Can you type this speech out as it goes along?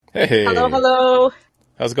Hello, Hey, hello.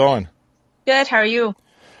 how's it going? Good. How are you?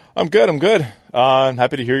 I'm good. I'm good. I'm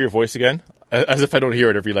happy to hear your voice again, as if I don't hear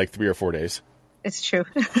it every like 3 or 4 days. It's true.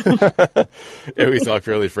 We talk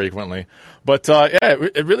fairly frequently, but yeah,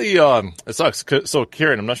 it really it sucks. So,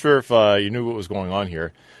 Kieran, I'm not sure if you knew what was going on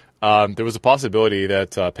here. There was a possibility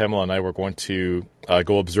that Pamela and I were going to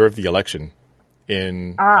go observe the election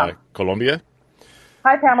in Ah, Colombia.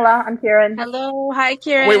 hi Pamela, I'm Kieran. Hello. Hi, Wait,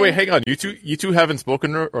 Kieran. hang on. You two haven't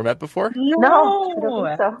spoken or met before. No, I don't think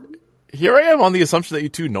No. so. Here I am on the assumption that you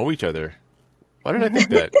two know each other. Why did I think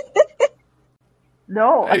that?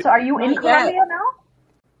 No, I, so are you in Not yet. Colombia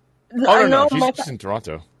now? oh I no, know she's in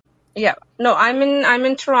Toronto. yeah. No, I'm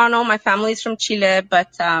in Toronto. My family's from Chile, but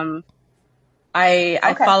I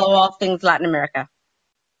Okay. follow all things Latin America.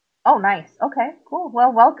 Oh, nice. Okay, cool.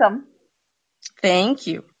 Well, welcome. Thank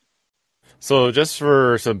you. So, just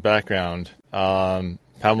for some background,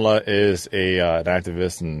 Pamela is an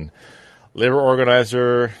activist and labor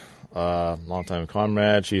organizer, longtime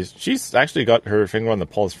comrade. She's actually got her finger on the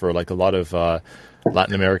pulse for like a lot of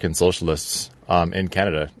Latin American socialists in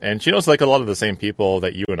Canada, and she knows like a lot of the same people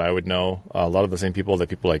that you and I would know, a lot of the same people that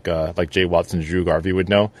people like Jay Watson, Drew Garvey would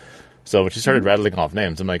know. So when she started Hmm. rattling off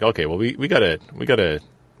names, I'm like, okay, well we gotta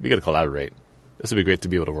collaborate. This would be great to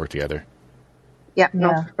be able to work together. Yeah. No,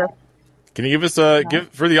 Yeah. for sure. Can you give us No. give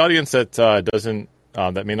for the audience that doesn't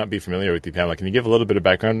that may not be familiar with you, Pamela? Can you give a little bit of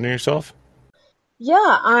background on yourself?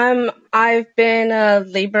 Yeah, I've been a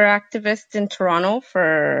labor activist in Toronto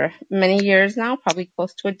for many years now, probably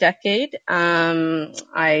close to a decade.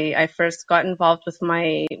 I first got involved with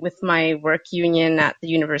my work union at the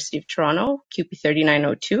University of Toronto, QP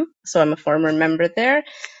 3902. So I'm a former member there.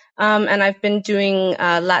 And I've been doing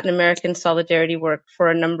Latin American solidarity work for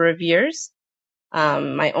a number of years.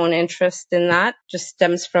 My own interest in that just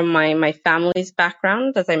stems from my family's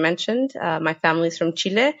background. As I mentioned, my family's from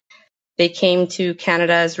Chile. They came to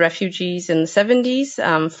Canada as refugees in the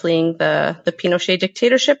 70s, fleeing the Pinochet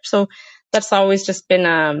dictatorship. So that's always just been,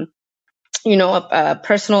 a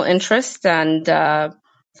personal interest and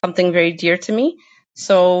something very dear to me.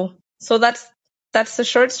 So that's the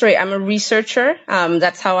short story. I'm a researcher.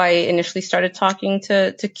 That's how I initially started talking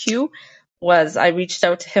to Q. Was I reached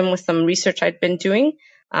out to him with some research I'd been doing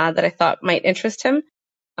that I thought might interest him.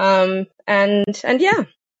 And yeah.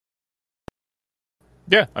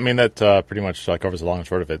 Yeah, I mean that pretty much covers the long and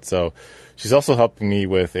short of it. So she's also helping me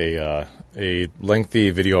with a lengthy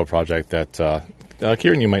video project that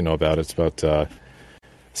Kieran you might know about. It's about a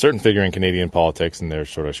certain figure in Canadian politics and their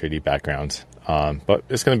sort of shady backgrounds. But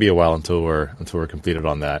it's going to be a while until we're completed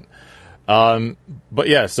on that. But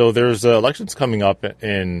yeah, so there's elections coming up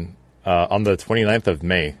in on the 29th of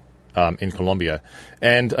May in Colombia,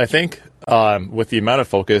 and I think with the amount of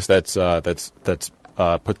focus that's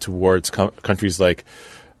put towards countries like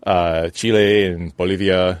Chile and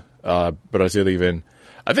Bolivia, Brazil, even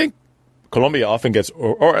I think Colombia often gets,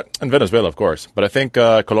 or and Venezuela, of course, but I think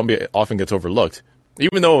Colombia often gets overlooked,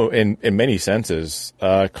 even though in many senses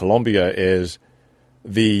Colombia is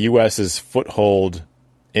the U.S.'s foothold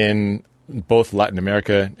in both Latin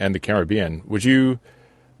America and the Caribbean. Would you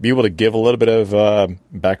be able to give a little bit of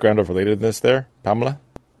background of relatedness there, Pamela?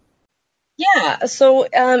 Yeah, so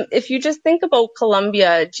if you just think about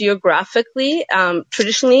Colombia geographically,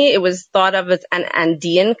 traditionally it was thought of as an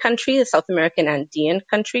Andean country, a South American Andean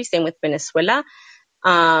country, same with Venezuela,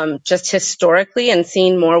 just historically and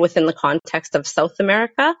seen more within the context of South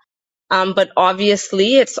America. But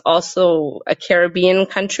obviously it's also a Caribbean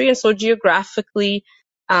country, and so geographically,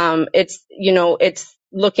 it's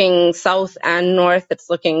looking south and north. It's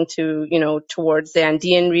looking towards the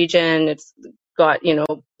Andean region. It's got,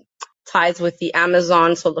 ties with the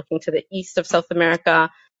Amazon, so looking to the east of South America.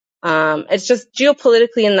 It's just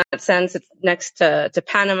geopolitically in that sense, it's next to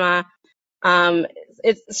Panama. Um,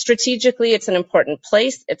 it's strategically, it's an important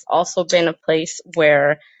place. It's also been a place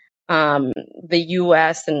where the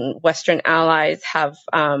U.S. and Western allies have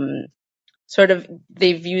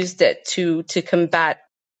they've used it to combat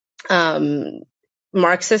um,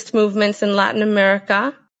 Marxist movements in Latin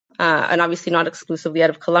America, and obviously not exclusively out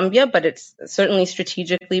of Colombia, but it's certainly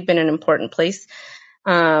strategically been an important place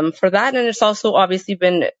for that. And it's also obviously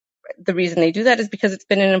been the reason they do that is because it's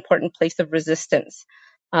been an important place of resistance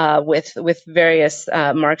with various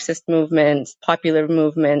Marxist movements, popular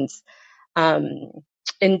movements, um,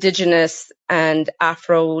 indigenous and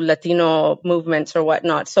Afro Latino movements or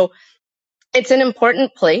whatnot. So it's an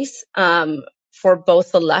important place for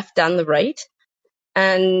both the left and the right.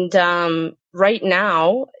 And right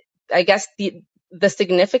now, I guess the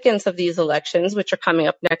significance of these elections, which are coming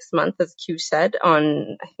up next month, as Q said,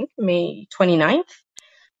 on I think May 29th,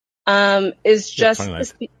 is Yeah, just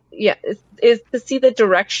 29th. yeah, is to see the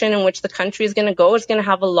direction in which the country is going to go. Is going to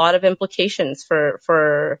have a lot of implications for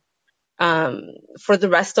the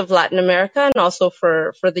rest of Latin America and also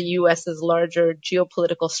for the U.S.'s larger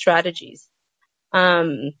geopolitical strategies.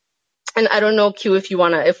 And I don't know, Q, if we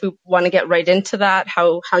want to get right into that,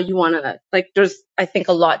 how you want to, like, there's, I think,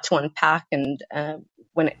 a lot to unpack and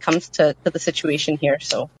when it comes to the situation here.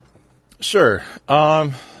 So Sure.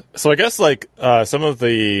 So I guess like some of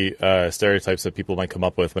the stereotypes that people might come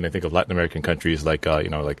up with when they think of Latin American countries, like I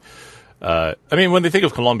mean, when they think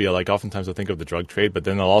of Colombia, like oftentimes they'll think of the drug trade, but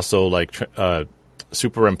then they'll also like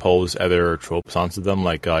superimpose other tropes onto them,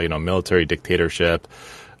 like military dictatorship,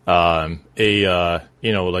 a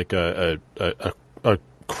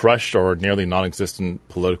crushed or nearly non-existent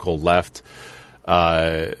political left,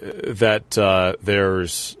 that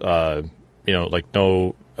there's like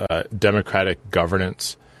no democratic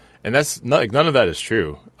governance, and that's not, like, none of that is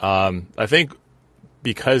true. I think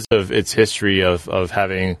because of its history of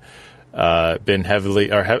having been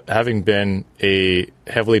heavily or having been a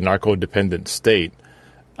heavily narco-dependent state,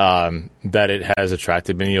 that it has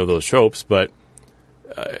attracted many of those tropes. But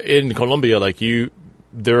in Colombia,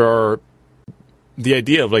 there are the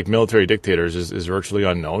idea of like military dictators is virtually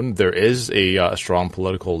unknown. There is a strong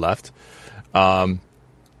political left.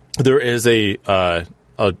 There is a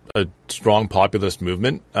strong populist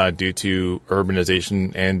movement due to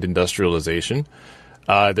urbanization and industrialization.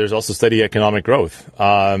 There's also steady economic growth.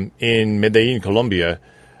 In Medellin, Colombia,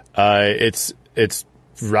 it's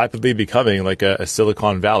rapidly becoming like a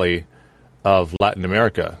Silicon Valley of Latin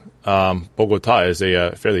America. Bogota is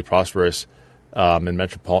a fairly prosperous and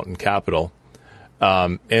metropolitan capital.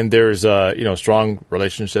 And there's strong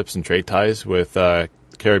relationships and trade ties with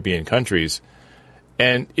Caribbean countries.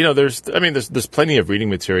 And there's plenty of reading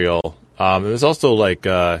material. There's also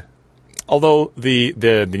although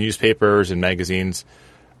the newspapers and magazines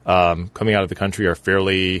coming out of the country are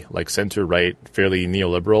fairly like center right, fairly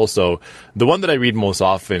neoliberal. So the one that I read most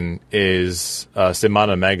often is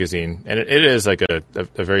Semana magazine, and it is like a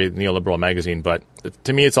very neoliberal magazine. But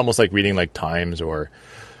to me, it's almost like reading like Times or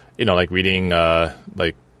like reading or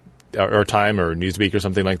Time or Newsweek or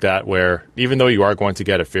something like that, where even though you are going to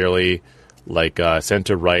get a fairly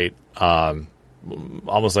center right,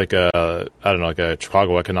 almost like a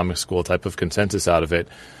Chicago Economic School type of consensus out of it,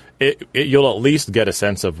 you'll at least get a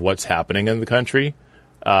sense of what's happening in the country.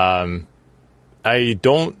 I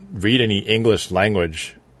don't read any English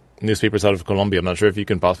language newspapers out of Colombia. I'm not sure if you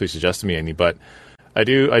can possibly suggest to me any, but I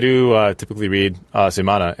do typically read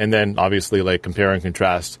Semana, and then obviously like compare and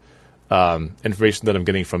contrast information that I'm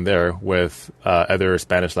getting from there with other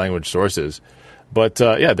Spanish language sources. But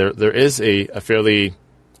there is a fairly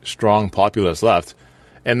strong populist left,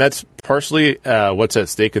 and that's partially what's at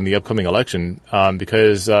stake in the upcoming election,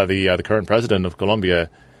 because the current president of Colombia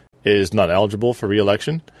is not eligible for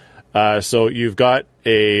re-election. So you've got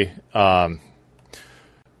I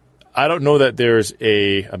don't know that there's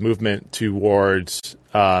a movement towards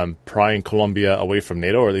prying Colombia away from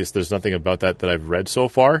NATO, or at least there's nothing about that I've read so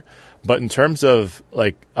far. But in terms of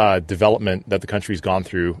development that the country's gone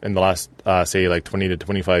through in the last, say, 20 to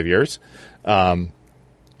 25 years,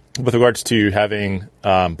 with regards to having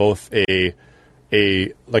both a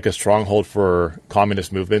stronghold for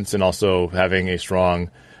communist movements and also having a strong,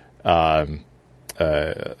 a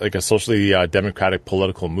socially democratic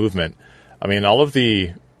political movement. I mean, all of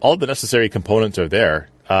the necessary components are there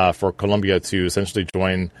for Colombia to essentially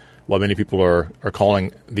join what many people are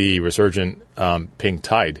calling the resurgent pink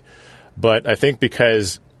tide. But I think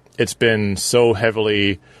because it's been so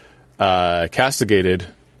heavily castigated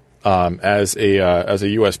as a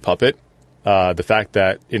U.S. puppet, the fact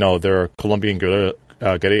that there are Colombian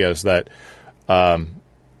guerrillas that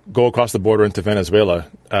go across the border into Venezuela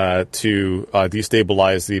to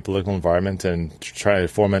destabilize the political environment and try to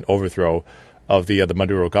form an overthrow of the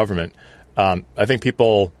Maduro government. I think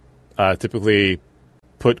people typically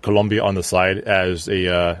put Colombia on the side as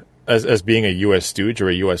as being a U.S. stooge or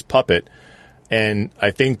a U.S. puppet, and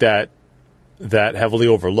I think that heavily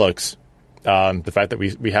overlooks the fact that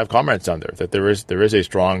we have comrades down there, that there is a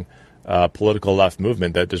strong political left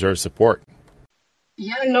movement that deserves support.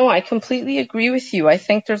 yeah, no, I completely agree with you. I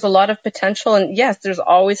think there's a lot of potential, and yes, there's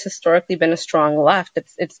always historically been a strong left.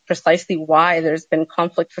 It's precisely why there's been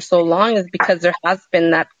conflict for so long, is because there has been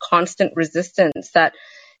that constant resistance that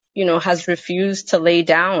has refused to lay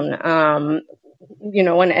down. And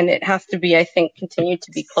it has to be, I think, continued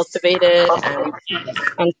to be cultivated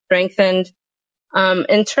and strengthened.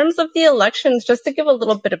 In terms of the elections, just to give a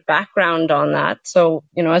little bit of background on that. So,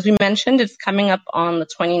 as we mentioned, it's coming up on the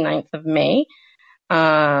 29th of May.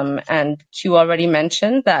 And Q already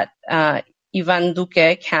mentioned that Ivan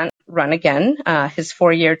Duque can't run again. His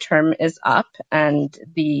 4-year term is up, and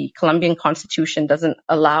the Colombian constitution doesn't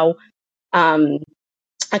allow a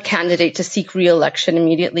candidate to seek re-election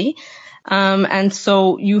immediately. And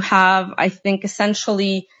so you have, I think,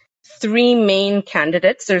 essentially 3 main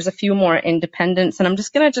candidates. There's a few more independents, and I'm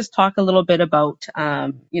just going to just talk a little bit about,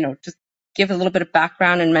 just give a little bit of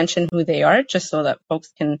background and mention who they are, just so that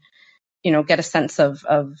folks can, get a sense of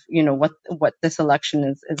what this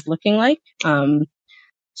election is looking like.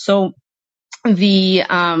 So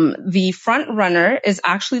the front runner is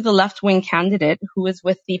actually the left-wing candidate who is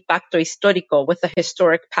with the Pacto Histórico, with the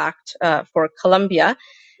historic pact for Colombia.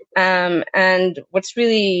 And what's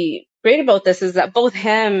really great about this is that both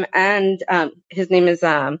him and his name is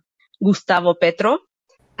Gustavo Petro,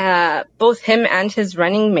 both him and his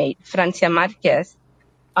running mate, Francia Marquez,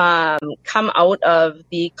 come out of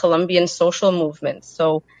the Colombian social movement.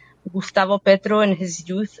 So Gustavo Petro in his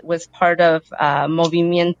youth was part of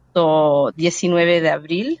Movimiento 19 de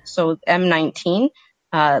Abril, so M19,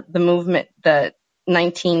 the movement, the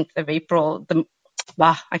 19th of April,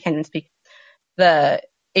 I can't even speak, the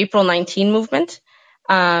April 19 movement.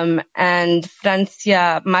 And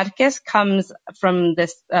Francia Marquez comes from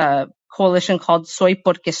this coalition called Soy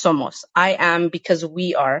Porque Somos, I am because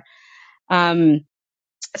we are.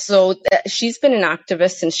 So she's been an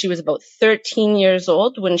activist since she was about 13 years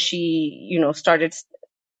old when she, started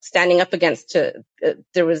standing up against.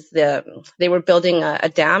 They were building a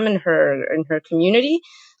dam in her community.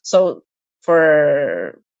 So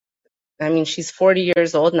she's 40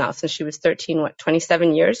 years old now. Since she was 13,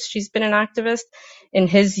 27 years she's been an activist. In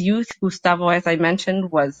his youth, Gustavo, as I mentioned,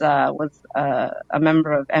 was a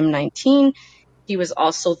member of M19. He was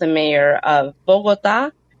also the mayor of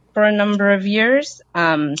Bogota for a number of years.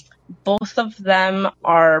 Both of them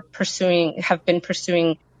have been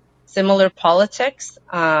pursuing similar politics.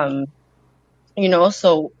 So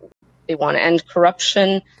they want to end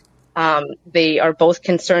corruption. They are both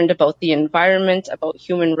concerned about the environment, about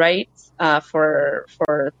human rights, for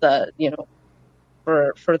the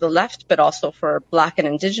left, but also for Black and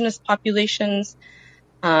Indigenous populations.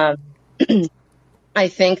 I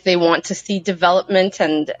think they want to see development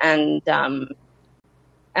and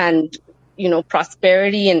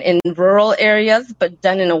prosperity in rural areas, but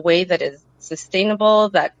done in a way that is sustainable,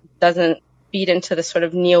 that doesn't feed into the sort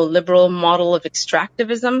of neoliberal model of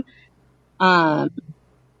extractivism.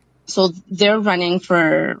 So they're running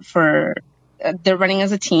they're running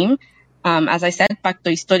as a team. As I said,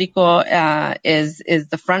 Pacto Histórico is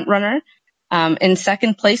the front runner. In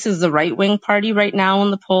second place is the right-wing party right now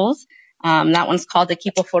in the polls. That one's called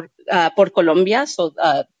Equipo por Colombia, so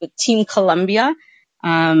the Team Colombia.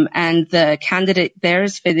 And the candidate there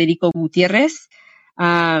is Federico Gutierrez.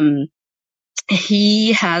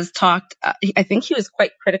 He has talked, I think he was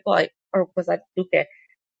quite critical, or was that Duque?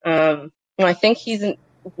 I think he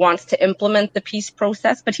wants to implement the peace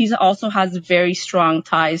process, but he also has very strong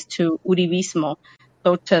ties to Uribismo,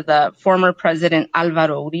 so to the former president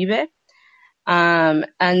Álvaro Uribe.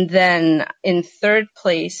 And then in third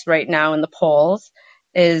place right now in the polls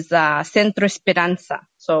is Centro Esperanza,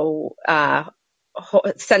 so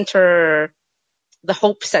center, the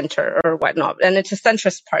Hope Center or whatnot, and it's a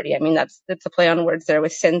centrist party. I mean, it's a play on words there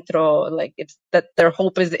with centro, like it's that their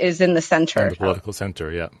hope is in the center, in the political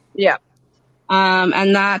center. Yeah.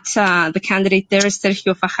 And that the candidate there is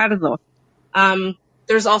Sergio Fajardo.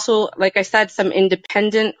 There's also, like I said, some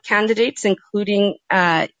independent candidates, including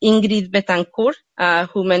Ingrid Betancourt,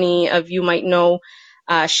 who many of you might know.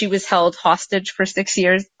 She was held hostage for 6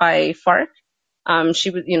 years by FARC. She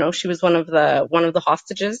was one of the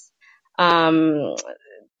hostages back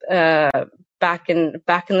in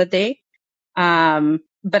the day.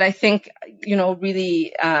 But I think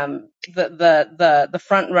really the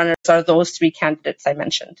front runners are those 3 candidates I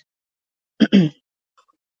mentioned.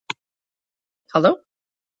 Hello?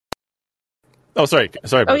 Oh, sorry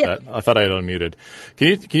about that. I thought I had unmuted.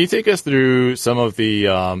 Can you take us through some of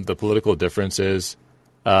the political differences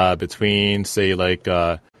between, say, like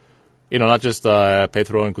not just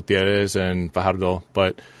Petro and Gutierrez and Fajardo,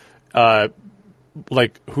 but who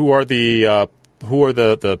are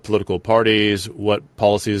the political parties? What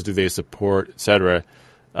policies do they support, etc.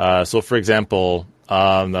 So, for example,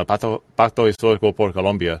 the Pacto Histórico por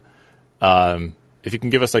Colombia. If you can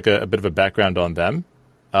give us like a bit of a background on them.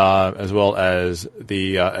 As well as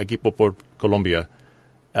the Equipo por Colombia,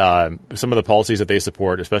 some of the policies that they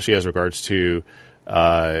support, especially as regards to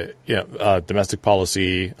domestic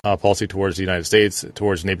policy, policy towards the United States,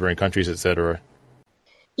 towards neighboring countries, etc.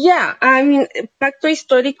 Yeah, I mean, Pacto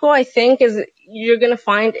Histórico, I think, is you're going to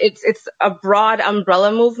find it's a broad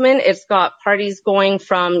umbrella movement. It's got parties going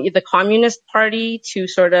from the Communist Party to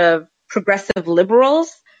sort of progressive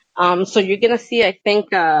liberals. So you're going to see, I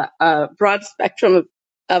think, a broad spectrum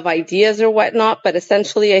of ideas or whatnot. But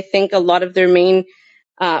essentially, I think a lot of their main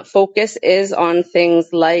focus is on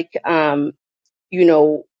things like,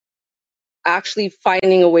 actually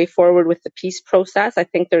finding a way forward with the peace process. I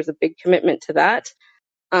think there's a big commitment to that.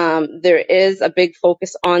 There is a big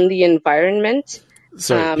focus on the environment.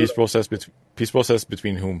 Sorry, peace process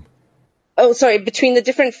between whom? Oh, sorry, between the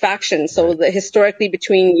different factions. So Right. historically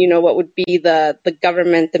between, what would be the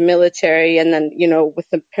government, the military, and then, with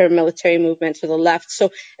the paramilitary movement to the left.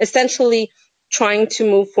 So essentially trying to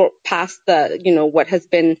move past what has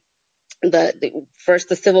been first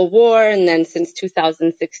the Civil War, and then since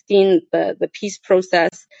 2016, the peace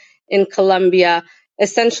process in Colombia.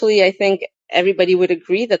 Essentially, I think everybody would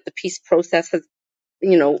agree that the peace process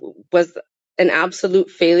was an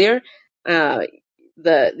absolute failure. The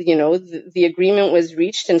agreement was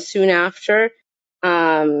reached, and soon after,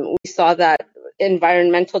 we saw that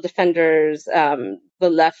environmental defenders, the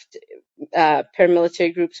left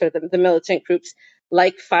paramilitary groups or the militant groups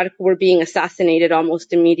like FARC were being assassinated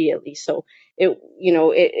almost immediately. So it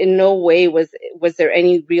in no way was there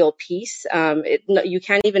any real peace. You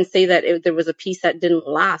can't even say that there was a peace that didn't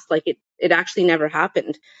last. Like it actually never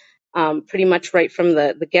happened. Pretty much right from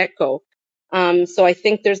the get-go. So I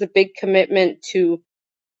think there's a big commitment to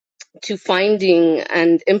finding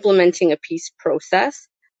and implementing a peace process.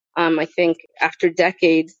 I think after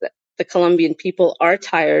decades, the Colombian people are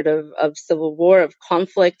tired of civil war, of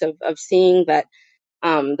conflict, of seeing that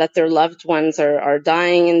their loved ones are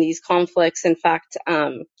dying in these conflicts. In fact,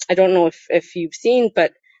 I don't know if you've seen,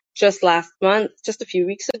 but just last month, just a few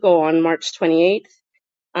weeks ago on March 28th,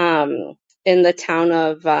 in the town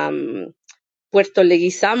of Puerto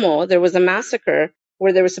Leguizamo, there was a massacre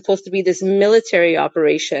where there was supposed to be this military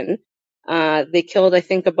operation. They killed, I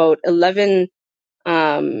think, about 11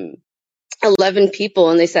 people,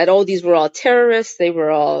 and they said, oh, these were all terrorists. They were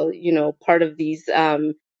all, part of these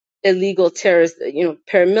illegal terrorist,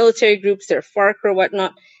 paramilitary groups, they're FARC or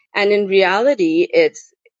whatnot. And in reality,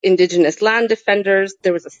 it's indigenous land defenders.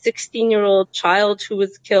 There was a 16-year-old child who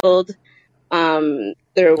was killed.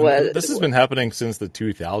 There was This has been happening since the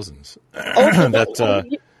 2000s.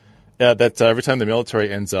 okay, that every time the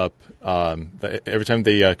military ends up, every time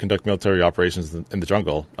they conduct military operations in the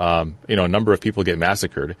jungle, a number of people get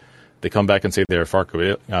massacred. They come back and say they're FARC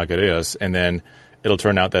guerrillas, and then it'll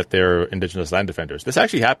turn out that they're indigenous land defenders. This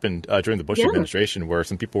actually happened during the Bush administration, where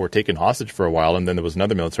some people were taken hostage for a while, and then there was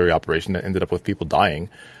another military operation that ended up with people dying.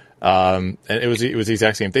 And it was the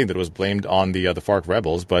exact same thing, that it was blamed on the FARC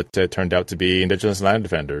rebels, but it turned out to be indigenous land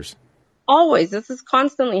defenders. Always. This is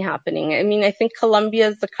constantly happening. I mean, I think Colombia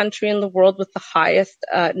is the country in the world with the highest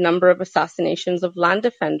number of assassinations of land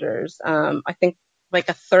defenders. I think like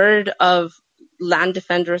a third of land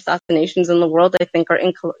defender assassinations in the world, I think, are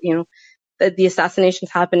the assassinations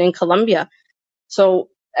happen in Colombia. So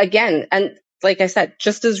again, and like I said,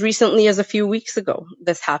 just as recently as a few weeks ago,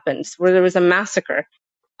 this happened where there was a massacre.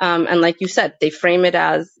 And like you said, they frame it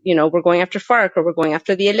as, we're going after FARC, or we're going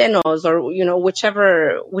after the Elenos, or,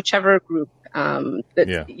 whichever group,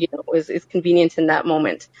 is convenient in that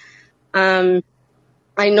moment. I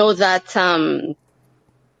know that,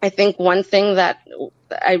 I think one thing that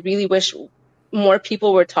I really wish more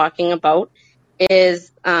people were talking about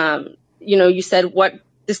is, you said what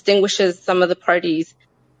distinguishes some of the parties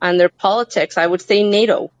and their politics. I would say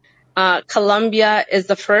NATO. Colombia is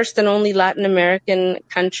the first and only Latin American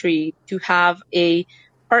country to have a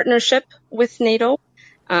partnership with NATO.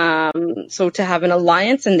 So to have an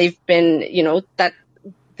alliance, and they've been, that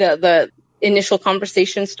the initial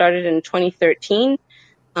conversation started in 2013.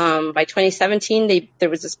 By 2017, there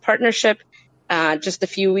was this partnership. Just a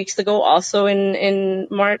few weeks ago, also in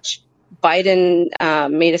March, Biden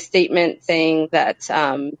made a statement saying that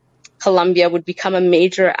Colombia would become a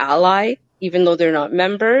major ally, even though they're not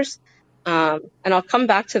members. And I'll come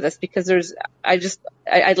back to this because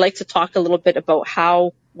I'd like to talk a little bit about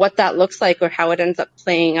what that looks like, or how it ends up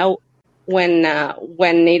playing out when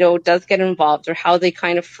NATO does get involved, or how they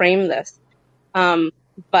kind of frame this.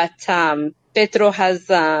 But Petro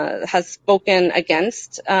has spoken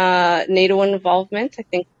against NATO involvement. I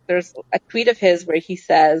think there's a tweet of his where he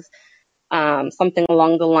says something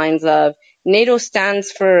along the lines of, NATO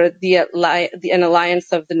stands for an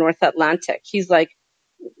alliance of the North Atlantic. He's like,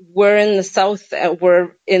 we're in the South,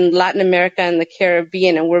 we're in Latin America and the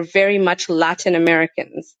Caribbean, and we're very much Latin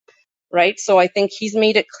Americans, right? So I think he's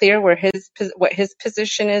made it clear what his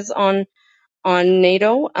position is on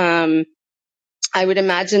NATO. I would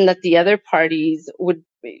imagine that the other parties would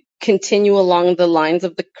continue along the lines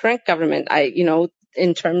of the current government.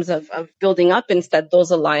 In terms of building up instead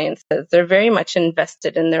those alliances, they're very much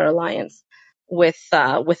invested in their alliance with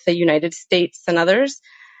the United States and others.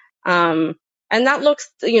 And that looks,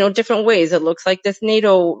 different ways. It looks like this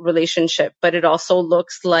NATO relationship, but it also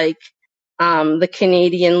looks like the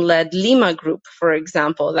Canadian-led Lima Group, for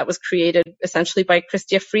example, that was created essentially by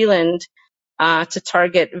Chrystia Freeland to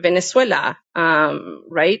target Venezuela,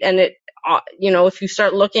 right? And if you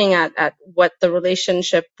start looking at what the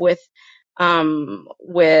relationship with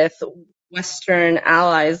Western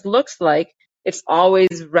allies looks like, it's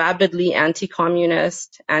always rabidly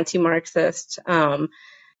anti-communist, anti-Marxist,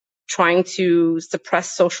 trying to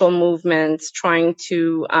suppress social movements, trying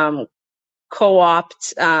to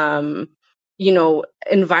co-opt,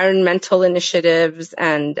 environmental initiatives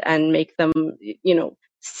and make them,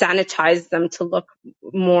 sanitize them to look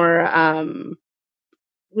more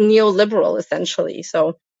neoliberal, essentially.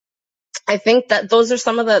 So I think that those are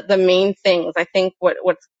some of the main things. I think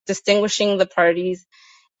what's distinguishing the parties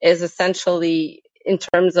is essentially in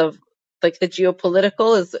terms of like the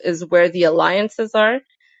geopolitical is where the alliances are.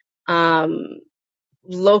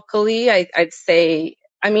 Locally, I'd say,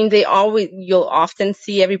 you'll often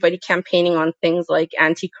see everybody campaigning on things like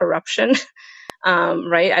anti-corruption,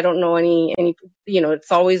 right? I don't know any,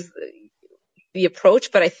 it's always the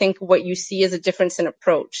approach, but I think what you see is a difference in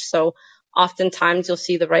approach. So oftentimes you'll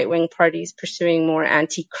see the right-wing parties pursuing more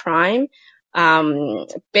anti-crime.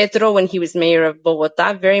 Pedro, when he was mayor of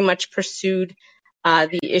Bogota, very much pursued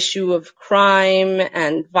the issue of crime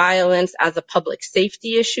and violence as a public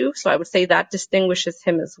safety issue. So I would say that distinguishes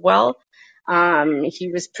him as well.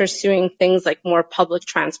 He was pursuing things like more public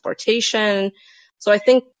transportation. So I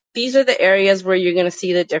think these are the areas where you're going to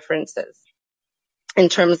see the differences in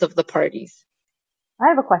terms of the parties. I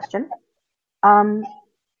have a question.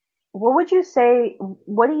 What would you say,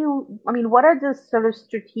 what are the sort of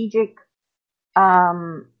strategic,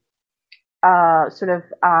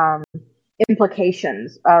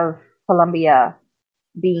 implications of Colombia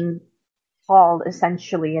being called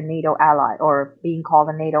essentially a NATO ally or being called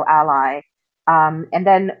a NATO ally? And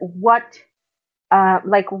then what,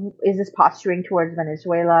 is this posturing towards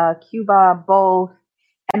Venezuela, Cuba, both?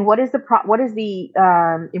 And what is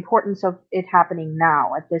the importance of it happening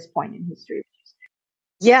now at this point in history?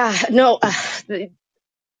 Yeah, no,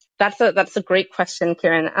 that's a great question,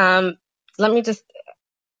 Karen. Let me just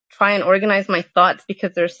try and organize my thoughts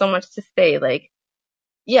because there's so much to say.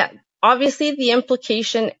 Obviously the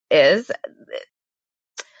implication is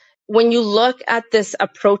when you look at this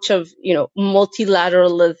approach of,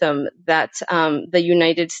 multilateralism that the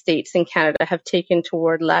United States and Canada have taken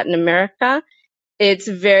toward Latin America, it's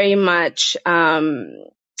very much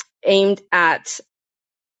aimed at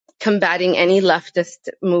combating any leftist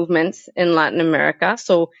movements in Latin America.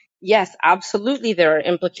 So yes, absolutely, there are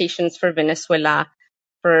implications for Venezuela,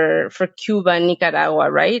 for Cuba and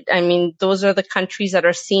Nicaragua, right? I mean, those are the countries that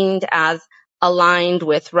are seen as aligned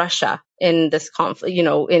with Russia in this conflict,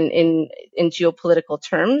 in geopolitical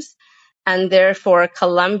terms. And therefore,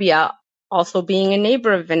 Colombia, also being a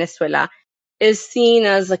neighbor of Venezuela, is seen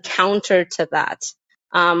as a counter to that.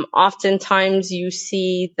 Oftentimes you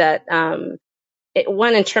see that,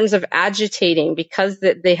 in terms of agitating, because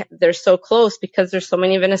they're so close, because there's so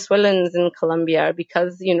many Venezuelans in Colombia,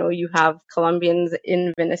 because, you have Colombians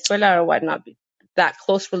in Venezuela or whatnot, that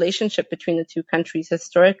close relationship between the two countries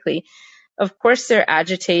historically. Of course, they're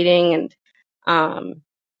agitating and,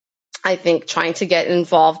 I think trying to get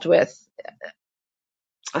involved with,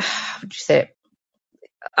 how would you say it?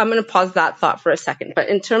 I'm going to pause that thought for a second. But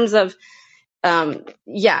in terms of,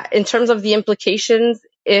 in terms of the implications,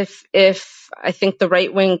 if I think the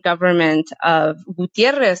right-wing government of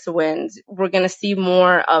Gutierrez wins, we're going to see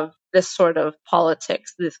more of this sort of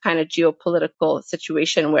politics, this kind of geopolitical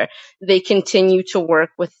situation where they continue to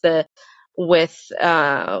work with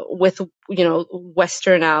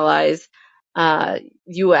Western allies,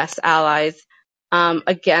 U.S. allies,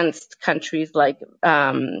 against countries like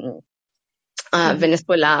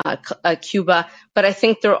Venezuela, Cuba, but I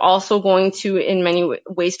think they're also going to, in many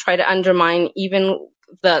ways, try to undermine even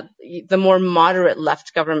the more moderate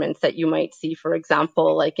left governments that you might see, for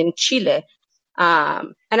example, like in Chile.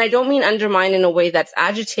 And I don't mean undermine in a way that's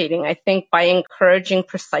agitating. I think by encouraging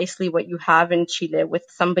precisely what you have in Chile with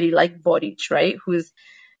somebody like Boric, right, who's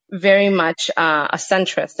very much a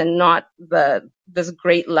centrist and not this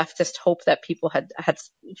great leftist hope that people had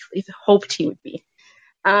hoped he would be.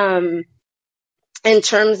 In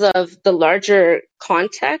terms of the larger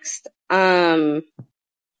context, in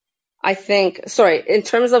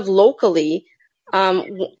terms of locally,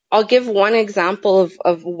 I'll give one example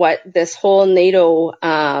of what this whole NATO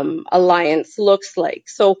alliance looks like.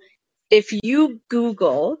 So if you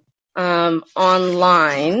Google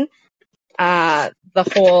online the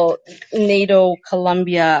whole NATO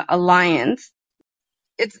Colombia alliance,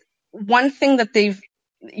 it's one thing that they've,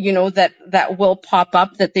 that will pop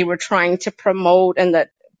up that they were trying to promote,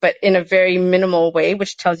 but in a very minimal way,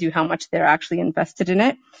 which tells you how much they're actually invested in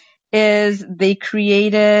it, is they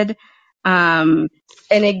created a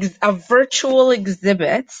virtual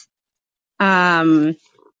exhibit. Let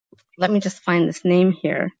me just find this name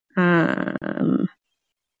here. Where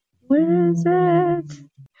is it?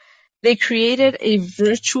 They created a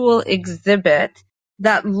virtual exhibit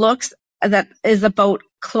that is about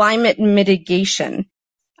climate mitigation.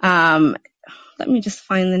 Let me just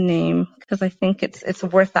find the name because I think it's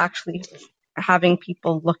worth actually having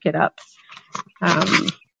people look it up.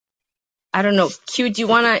 I don't know. Q, do you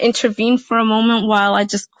want to intervene for a moment while I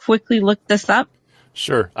just quickly look this up?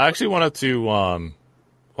 Sure. I actually wanted to. I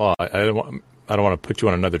don't want to put you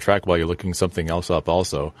on another track while you're looking something else up,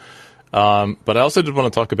 also. But I also did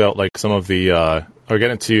want to talk about like some of the or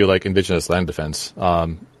get into like indigenous land defense.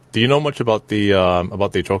 Do you know much about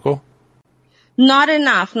the Choco? Not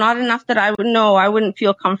enough that I would know. I wouldn't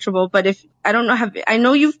feel comfortable. But if I don't know, I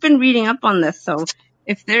know you've been reading up on this, so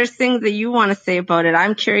if there's things that you want to say about it,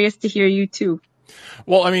 I'm curious to hear you too.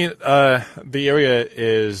 Well, I mean, the area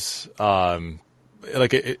is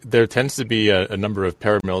there tends to be a number of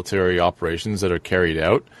paramilitary operations that are carried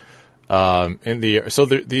out in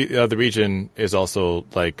the region is also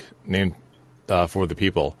like named for the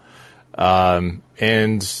people, and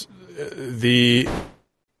the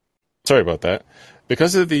sorry about that.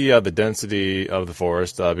 Because of the density of the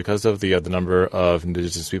forest, because of the number of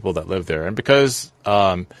indigenous people that live there, and because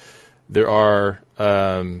there are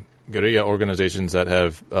guerrilla organizations that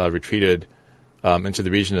have retreated into the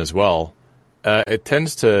region as well, it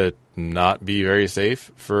tends to not be very safe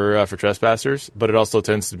for trespassers, but it also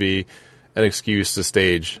tends to be an excuse to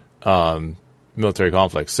stage military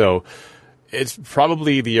conflicts. So it's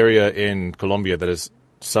probably the area in Colombia that has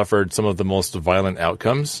suffered some of the most violent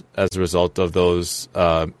outcomes as a result of those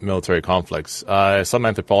military conflicts. Some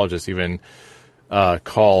anthropologists even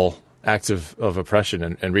call acts of oppression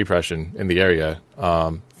and repression in the area.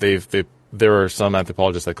 There are some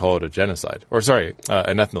anthropologists that call it a genocide,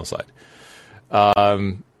 an ethnocide.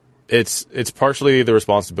 It's partially the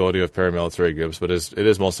responsibility of paramilitary groups, but it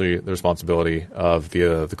is mostly the responsibility of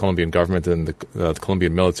the Colombian government and the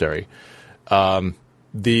Colombian military.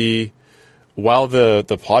 While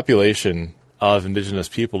the population of indigenous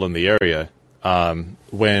people in the area,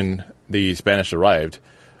 when the Spanish arrived,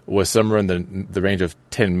 was somewhere in the range of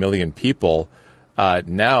 10 million people,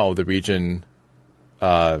 now the region,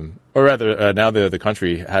 now the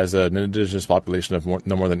country has an indigenous population of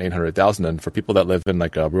no more than 800,000. And for people that live in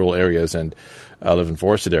like rural areas and live in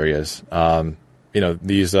forested areas,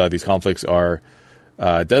 these conflicts are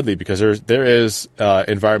deadly because there is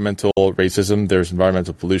environmental racism, there's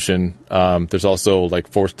environmental pollution, there's also like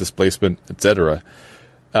forced displacement, etc.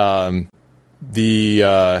 The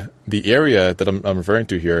area that I'm referring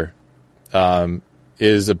to here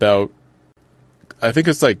is about, I think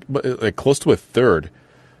it's like close to a third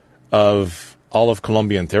of all of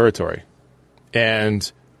Colombian territory,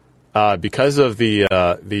 and because of the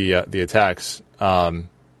attacks and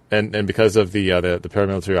because of the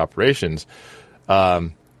paramilitary operations.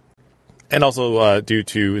 And also due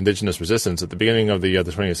to indigenous resistance, at the beginning of the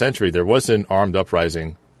 20th century, there was an armed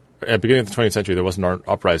uprising. At the beginning of the 20th century, there was an armed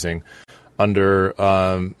uprising under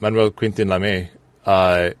Manuel Quintin Lamé,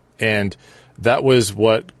 and that was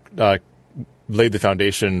what laid the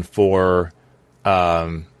foundation for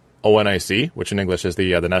ONIC, which in English is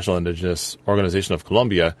the National Indigenous Organization of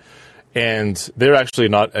Colombia, and they're actually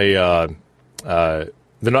not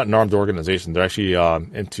they're not an armed organization. They're actually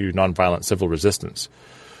into nonviolent civil resistance.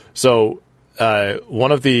 So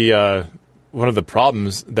one of the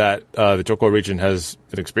problems that the Choco region has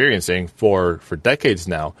been experiencing for decades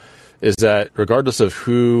now is that regardless of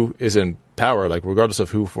who is in power, like regardless of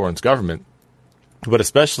who forms government, but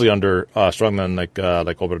especially under strongmen like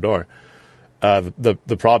Obrador,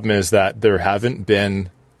 the problem is that there haven't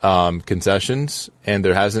been concessions and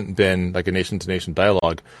there hasn't been like a nation-to-nation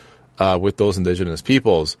dialogue with those indigenous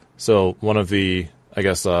peoples. So one of the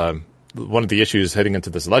issues heading into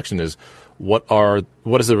this election is what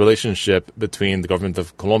is the relationship between the government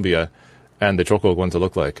of Colombia and the Choco going to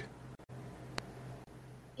look like?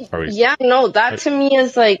 That to me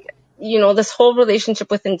is like, this whole relationship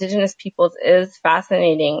with indigenous peoples is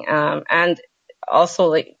fascinating, and also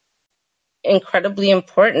like incredibly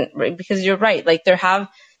important, right? Because you're right, like there have,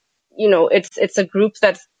 it's a group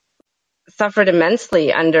that's suffered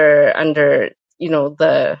immensely under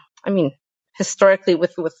historically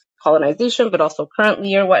with colonization, but also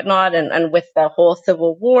currently or whatnot, and with the whole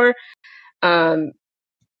civil war.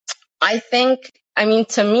 I think,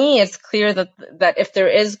 to me, it's clear that if there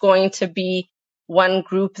is going to be one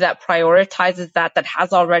group that prioritizes that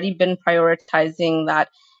has already been prioritizing that,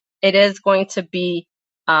 it is going to be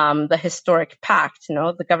the historic pact,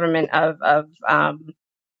 the government of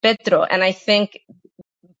Petro. And I think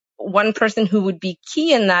one person who would be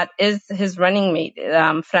key in that is his running mate,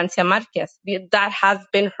 Francia Marquez. That has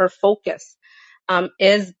been her focus,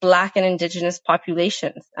 is Black and Indigenous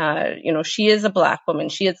populations. She is a Black woman.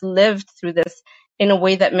 She has lived through this in a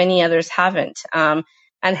way that many others haven't.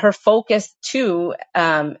 And her focus, too,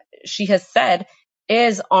 she has said,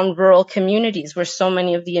 is on rural communities where so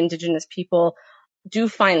many of the Indigenous people do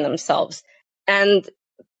find themselves. And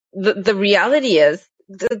the reality is,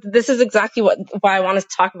 this is exactly why I want to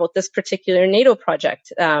talk about this particular NATO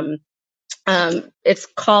project. It's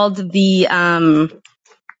called the,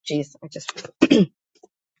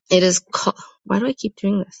 it is called, why do I keep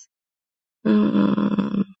doing this?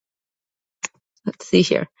 Let's see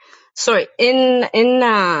here. Sorry, in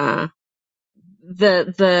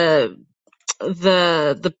this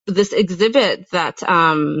exhibit that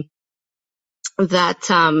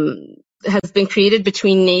has been created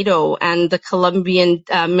between NATO and the Colombian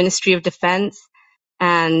Ministry of Defense,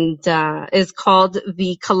 and is called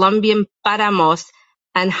the Colombian Paramos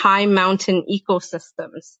and High Mountain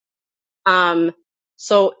Ecosystems.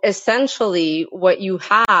 So essentially what you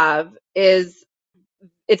have is,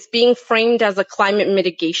 it's being framed as a climate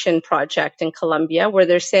mitigation project in Colombia, where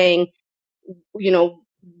they're saying, what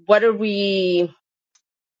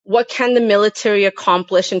can the military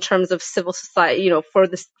accomplish in terms of civil society, for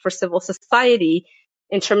civil society,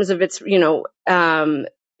 in terms of its, when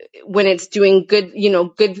it's doing good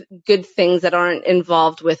things that aren't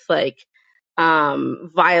involved with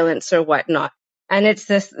violence or whatnot. And it's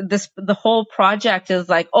the whole project is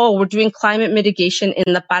like, oh, we're doing climate mitigation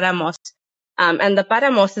in the Paramos. And the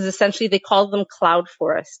Paramos is essentially, they call them cloud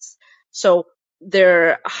forests. So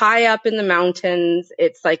they're high up in the mountains.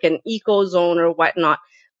 It's like an eco zone or whatnot.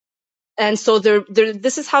 And so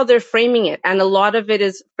this is how they're framing it. And a lot of it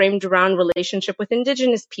is framed around relationship with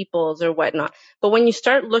Indigenous peoples or whatnot. But when you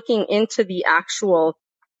start looking into the actual,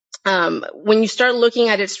 when you start looking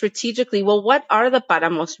at it strategically, well, what are the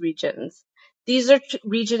Paramos regions? These are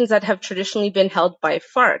regions that have traditionally been held by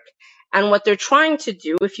FARC. And what they're trying to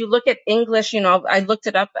do, if you look at English, I looked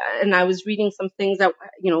it up and I was reading some things that,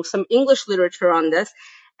 some English literature on this.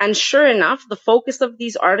 And sure enough, the focus of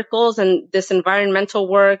these articles and this environmental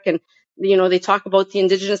work, and they talk about the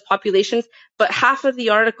Indigenous populations, but half of the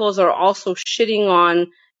articles are also shitting on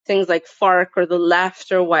things like FARC or the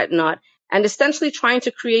left or whatnot, and essentially trying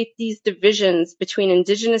to create these divisions between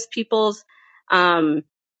Indigenous peoples and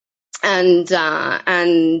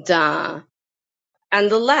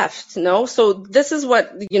the left. So this is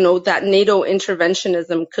what that NATO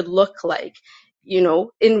interventionism could look like.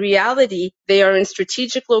 In reality, they are in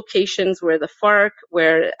strategic locations where the FARC,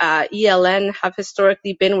 where ELN have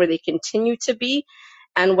historically been, where they continue to be.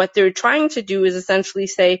 And what they're trying to do is essentially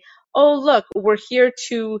say, oh, look, we're here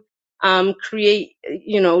to create,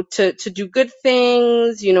 to do good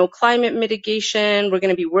things, climate mitigation. We're going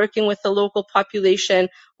to be working with the local population.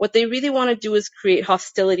 What they really want to do is create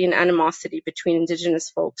hostility and animosity between Indigenous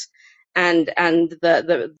folks and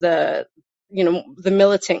the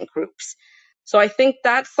militant groups. So I think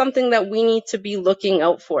that's something that we need to be looking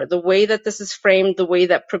out for. The way that this is framed, the way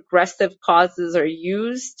that progressive causes are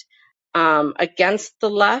used against the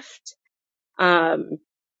left.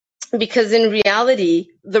 Because in reality,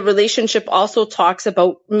 the relationship also talks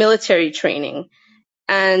about military training.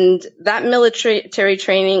 And that military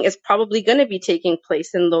training is probably going to be taking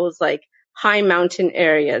place in those high mountain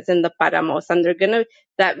areas in the Paramos. And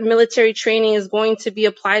that military training is going to be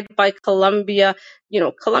applied by Colombia.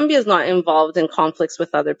 Colombia is not involved in conflicts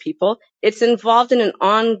with other people. It's involved in an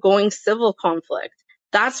ongoing civil conflict.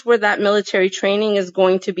 That's where that military training is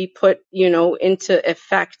going to be put, into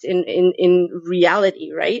effect in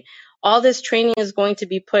reality, right? All this training is going to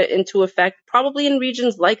be put into effect probably in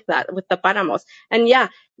regions like that with the Paramos. And yeah,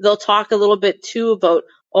 they'll talk a little bit too about,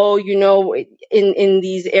 in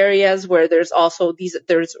these areas where there's also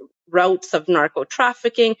there's routes of narco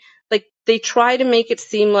trafficking. Like, they try to make it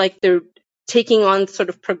seem like they're taking on sort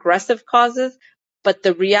of progressive causes, but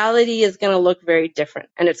the reality is going to look very different.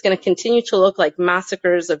 And it's going to continue to look like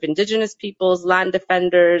massacres of Indigenous peoples, land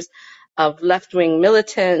defenders, of left-wing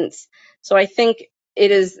militants. So I think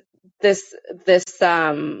it is this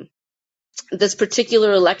this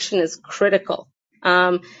particular election is critical.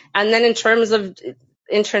 And then in terms of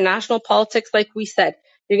international politics, like we said,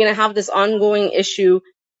 you're going to have this ongoing issue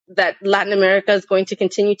that Latin America is going to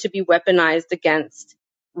continue to be weaponized against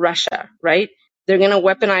Russia, right? They're going to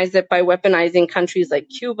weaponize it by weaponizing countries like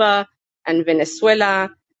Cuba and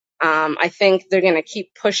Venezuela. I think they're going to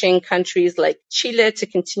keep pushing countries like Chile to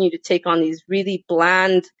continue to take on these really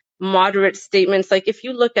bland, moderate statements. Like if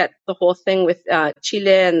you look at the whole thing with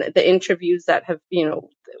Chile and the interviews that have,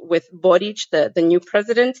 with Boric, the new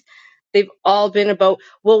president, they've all been about,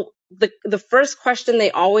 well, the first question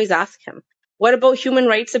they always ask him, what about human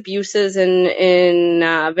rights abuses in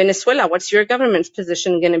Venezuela? What's your government's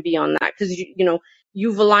position going to be on that? Because,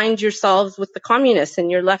 you've aligned yourselves with the communists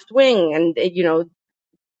and your left wing, and,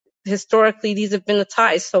 historically these have been the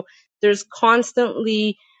ties. So there's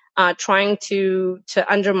constantly trying to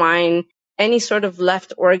undermine any sort of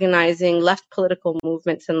left organizing, left political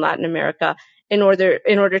movements in Latin America in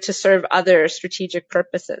order to serve other strategic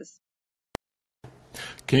purposes.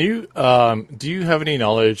 Can you do you have any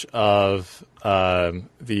knowledge of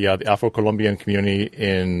the Afro-Colombian community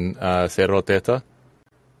in Cerro Teta?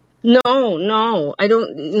 No, I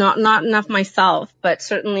don't. Not enough myself, but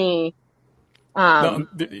certainly.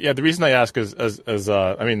 The reason I ask is,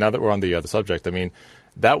 I mean, now that we're on the subject, I mean,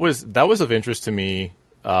 that was of interest to me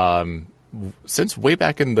since way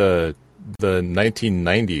back in the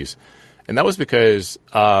 1990s, and that was because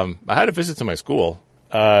I had a visit to my school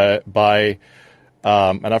by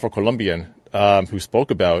an Afro-Colombian who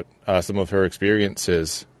spoke about some of her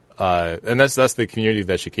experiences, and that's the community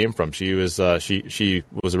that she came from. She was she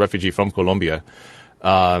was a refugee from Colombia,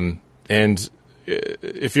 and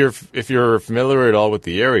if you're familiar at all with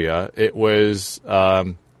the area, it was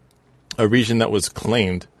a region that was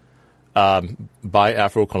claimed by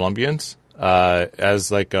Afro-Colombians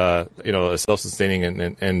as like a self-sustaining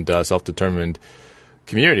and self-determined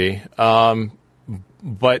community.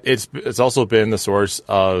 But it's also been the source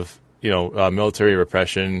of military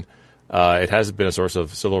repression. It has been a source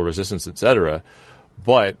of civil resistance, etc.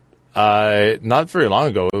 But not very long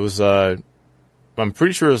ago, it was I'm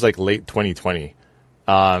pretty sure it was like late 2020,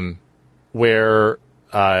 where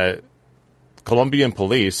Colombian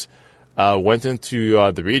police went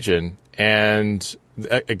into the region, and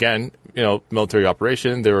again, military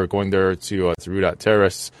operation. They were going there to root out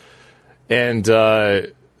terrorists, and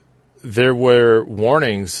there were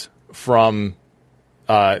warnings from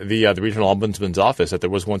the regional ombudsman's office that there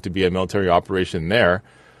was going to be a military operation there,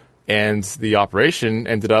 and the operation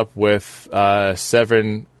ended up with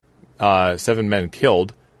seven men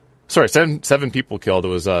killed. Sorry, seven people killed. It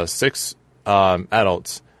was 6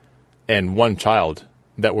 adults and 1 child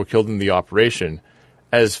that were killed in the operation.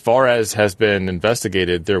 As far as has been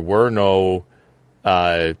investigated, there were no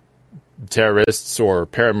terrorists or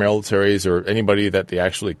paramilitaries or anybody that they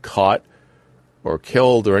actually caught or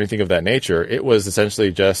killed or anything of that nature. It was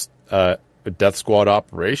essentially just a death squad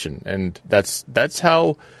operation, and that's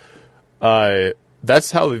how the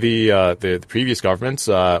previous governments,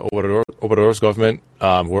 Obrador's government,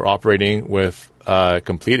 were operating with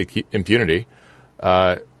complete impunity.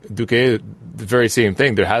 Duque, the very same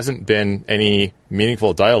thing. There hasn't been any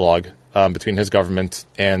meaningful dialogue between his government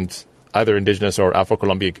and either indigenous or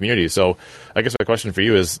Afro-Colombian communities. So I guess my question for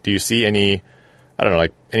you is, do you see any,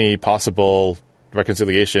 any possible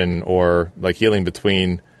reconciliation or like healing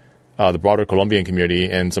between the broader Colombian community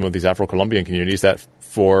and some of these Afro-Colombian communities that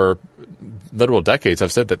for literal decades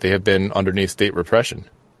have said that they have been underneath state repression?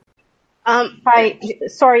 Hi,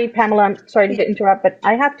 sorry, Pamela, I'm sorry to interrupt, but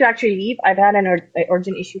I have to actually leave. I've had an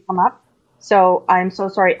urgent issue come up, so I'm so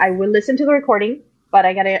sorry. I will listen to the recording, but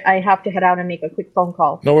I have to head out and make a quick phone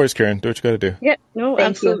call. No worries, Karen. Do what you got to do. Yeah, no, Thank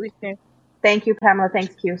absolutely. you. Thank you, Pamela.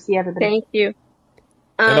 Thanks, Q. See everybody. Thank you.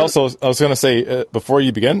 And also, I was going to say, before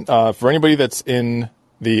you begin, for anybody that's in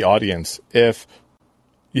the audience, if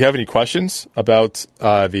you have any questions about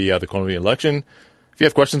the Colombian election, if you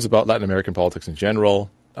have questions about Latin American politics in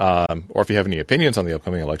general, or if you have any opinions on the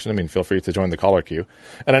upcoming election, feel free to join the caller queue.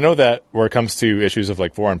 And I know that where it comes to issues of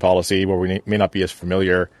like foreign policy, where we may not be as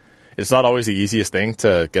familiar, it's not always the easiest thing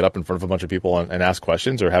to get up in front of a bunch of people and ask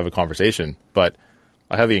questions or have a conversation. But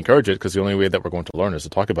I highly encourage it, because the only way that we're going to learn is to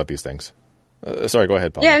talk about these things. Sorry, go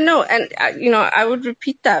ahead, Paul. Yeah, no, and I would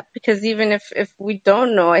repeat that, because even if we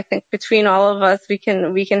don't know, I think between all of us we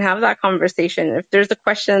can have that conversation. If there's a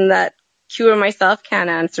question that Q or myself can't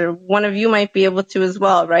answer, one of you might be able to as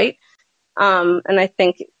well, right? And I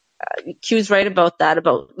think Q's right about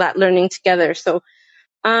that learning together. So,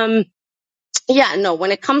 yeah, no,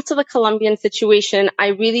 when it comes to the Colombian situation, I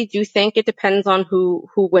really do think it depends on who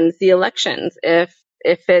wins the elections. If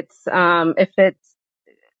it's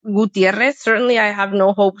Gutierrez, certainly I have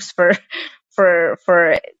no hopes for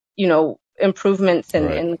improvements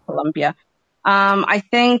Right. in Colombia. I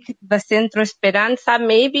think the Centro Esperanza,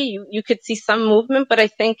 maybe you could see some movement, but I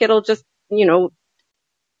think it'll just,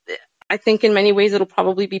 I think in many ways it'll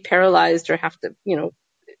probably be paralyzed or have to,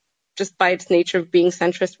 just by its nature of being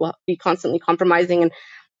centrist, will be constantly compromising. And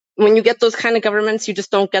when you get those kind of governments, you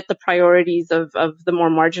just don't get the priorities of the more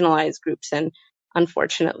marginalized groups. And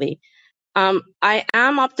unfortunately, I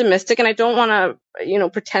am optimistic, and I don't want to,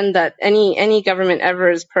 pretend that any government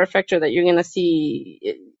ever is perfect, or that you're going to see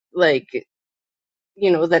like,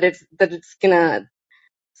 that it's going to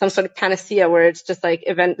some sort of panacea where it's just like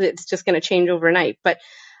it's just going to change overnight. But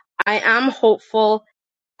I am hopeful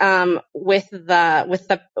with the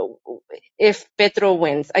if Petro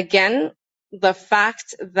wins again. The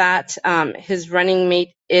fact that his running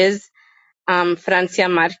mate is Francia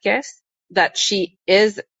Marquez, that she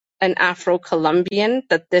is an Afro-Colombian,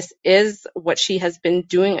 that this is what she has been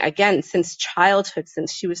doing again since childhood,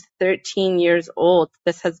 since she was 13 years old.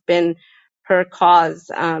 This has been her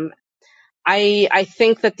cause. I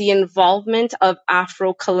think that the involvement of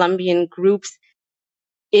Afro-Colombian groups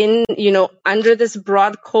in, under this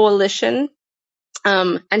broad coalition,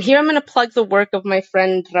 and here I'm going to plug the work of my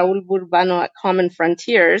friend Raul Burbano at Common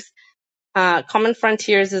Frontiers. Common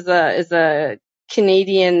Frontiers is a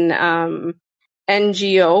Canadian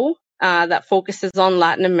NGO that focuses on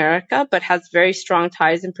Latin America, but has very strong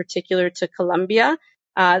ties, in particular, to Colombia.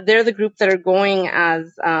 They're the group that are going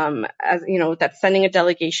as that's sending a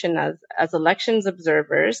delegation as elections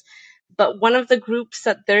observers. But one of the groups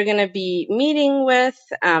that they're going to be meeting with,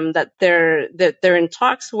 that they're in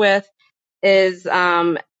talks with, is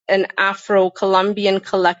an Afro-Colombian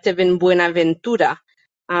collective in Buenaventura.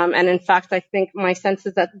 And in fact, I think my sense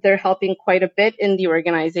is that they're helping quite a bit in the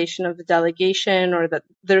organization of the delegation, or that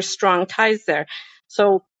there's strong ties there.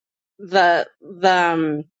 So the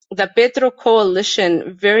Petro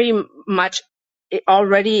coalition very much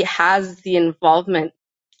already has the involvement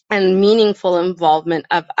and meaningful involvement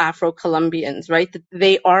of Afro-Colombians, right? That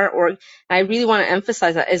they are, or I really want to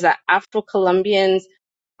emphasize that, is that Afro-Colombians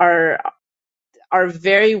are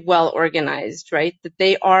very well organized, right? That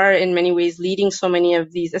they are in many ways leading so many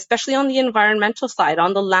of these, especially on the environmental side,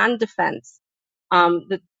 on the land defense,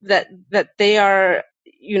 that they are,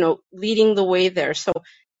 leading the way there. So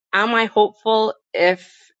am I hopeful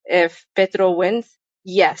if Petro wins?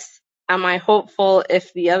 Yes. Am I hopeful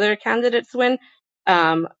if the other candidates win?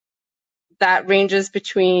 That ranges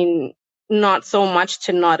between not so much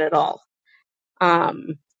to not at all.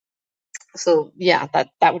 So yeah,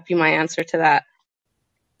 that would be my answer to that.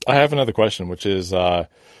 I have another question, which is, what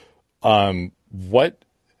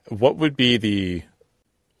would be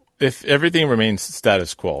if everything remains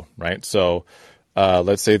status quo, right? So,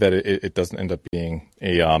 let's say that it doesn't end up being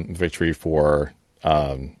a victory for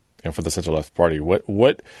for the center left party. What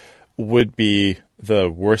would be the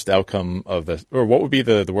worst outcome of this, or what would be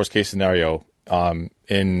the worst case scenario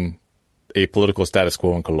in a political status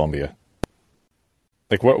quo in Colombia?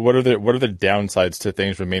 Like, what are the downsides to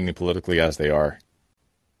things remaining politically as they are?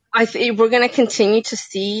 I think we're going to continue to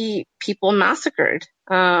see people massacred.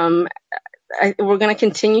 We're going to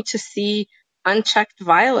continue to see unchecked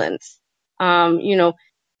violence. Colombia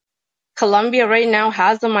right now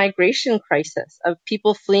has a migration crisis of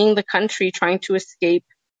people fleeing the country, trying to escape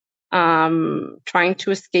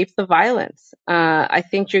the violence. I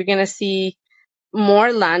think you're going to see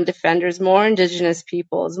more land defenders, more indigenous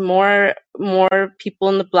peoples, more people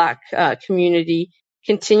in the Black community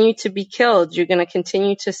continue to be killed. You're going to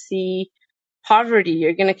continue to see poverty.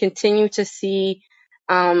 You're going to continue to see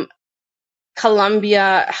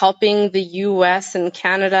Colombia helping the U.S. and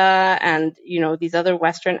Canada and these other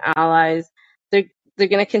Western allies. They're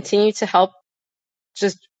going to continue to help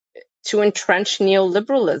just to entrench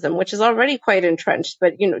neoliberalism, which is already quite entrenched,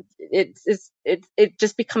 but it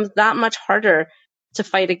just becomes that much harder to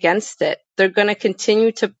fight against it. They're going to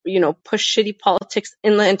continue to push shitty politics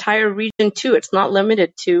in the entire region too. It's not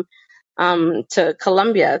limited to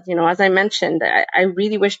Colombia. As I mentioned, I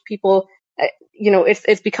really wish people,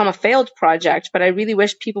 it's become a failed project, but I really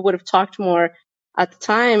wish people would have talked more at the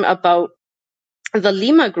time about the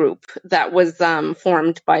Lima group that was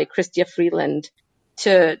formed by Chrystia Freeland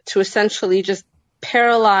to essentially just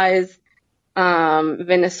paralyze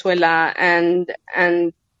Venezuela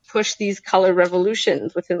and push these color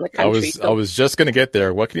revolutions within the country. I was just going to get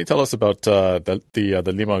there. What can you tell us about the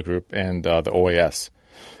Lima group and the OAS,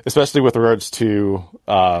 especially with regards to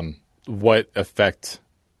what effect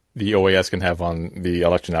the OAS can have on the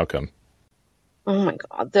election outcome? Oh my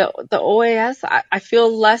God, the OAS! I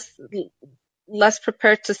feel less less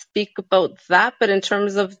prepared to speak about that. But in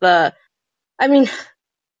terms of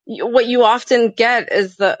what you often get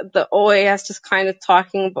is the OAS just kind of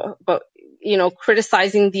talking about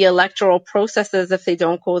criticizing the electoral processes if they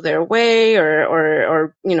don't go their way,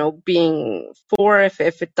 or being for if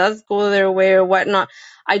it does go their way or whatnot.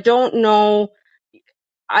 I don't know.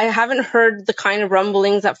 I haven't heard the kind of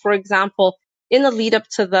rumblings that, for example, in the lead up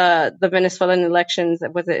to the Venezuelan elections,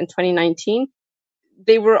 was it in 2019?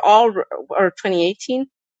 They were all, or 2018,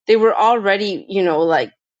 they were already,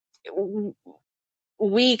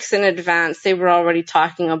 weeks in advance, they were already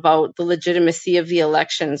talking about the legitimacy of the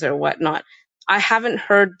elections or whatnot. I haven't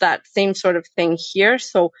heard that same sort of thing here,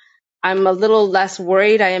 so I'm a little less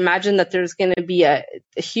worried. I imagine that there's going to be a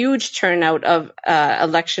huge turnout of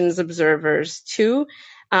elections observers too.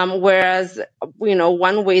 Whereas,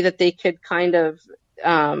 one way that they could kind of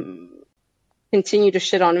continue to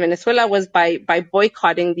shit on Venezuela was by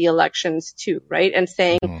boycotting the elections too, right? And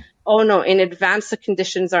saying, oh no, in advance the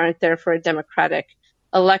conditions aren't there for a democratic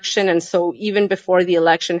election, and so even before the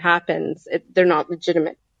election happens, they're not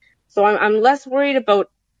legitimate. So I'm less worried about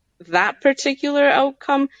that particular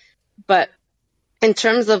outcome, but in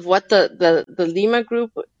terms of what the Lima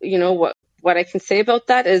group, what I can say about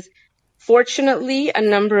that is, fortunately, a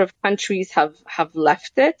number of countries have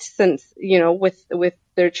left it since, with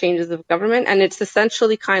their changes of government, and it's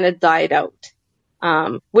essentially kind of died out,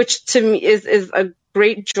 which to me is a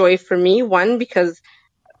great joy for me. One, because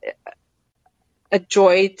a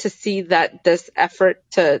joy to see that this effort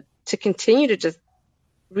to continue to just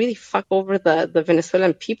really fuck over the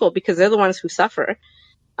Venezuelan people, because they're the ones who suffer,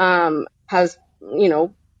 has,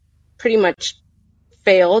 pretty much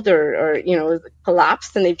failed or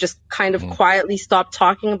collapsed, and they've just kind of quietly stopped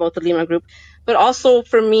talking about the Lima group. But also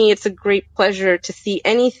for me, it's a great pleasure to see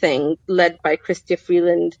anything led by Chrystia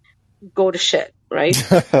Freeland go to shit, right?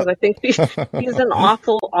 Because I think he's an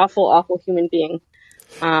awful, awful, awful human being.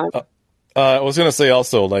 I was going to say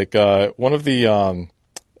also, like, one of the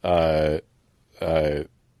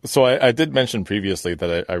so I did mention previously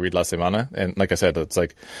that I read La Semana, and like I said, it's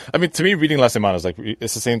like, I mean, to me, reading La Semana is like,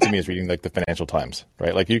 it's the same to me as reading like the Financial Times,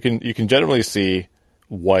 right? Like you can generally see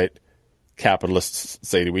what capitalists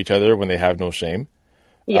say to each other when they have no shame.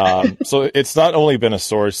 Yeah. So it's not only been a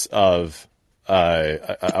source of,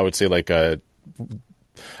 I would say like I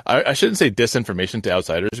shouldn't say disinformation to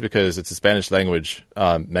outsiders, because it's a Spanish language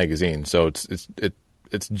magazine, so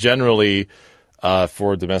it's generally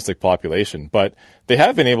for domestic population, but they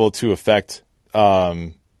have been able to affect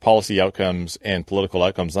policy outcomes and political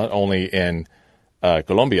outcomes not only in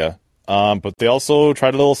Colombia, but they also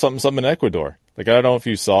tried a little something in Ecuador. Like, I don't know if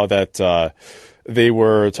you saw that they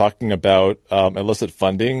were talking about illicit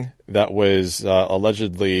funding that was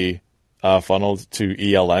allegedly funneled to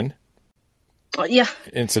ELN. Yeah.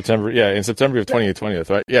 In September of 2020,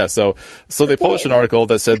 right? Yeah. So they published an article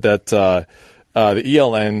that said that the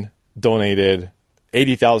ELN donated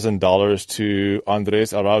 $80,000 to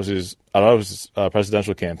Andrés Arauz's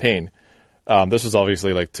presidential campaign. This was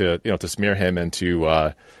obviously like to smear him and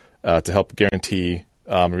to help guarantee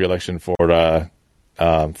re-election for Duque,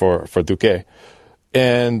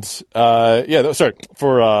 and for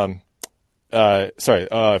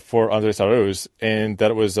Andrés Arauz, and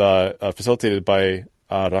that it was facilitated by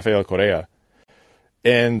Rafael Correa,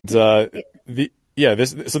 and the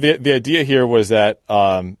idea here was that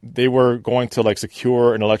they were going to like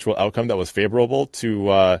secure an electoral outcome that was favorable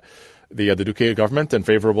to the Duque government and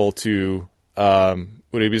favorable to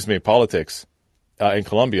Uribismo politics in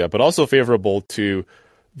Colombia, but also favorable to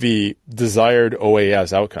the desired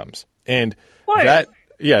OAS outcomes. And that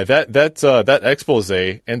expose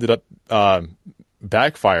ended up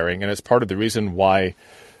backfiring, and it's part of the reason why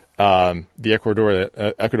the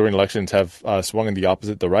Ecuadorian elections have swung in the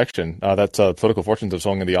opposite direction. That political fortunes have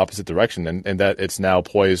swung in the opposite direction, and that it's now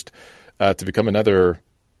poised to become another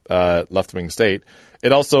left-wing state.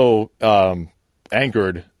 It also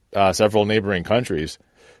angered several neighboring countries.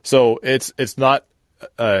 So it's not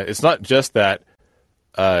just that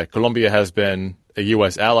Colombia has been a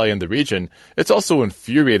U.S. ally in the region. It's also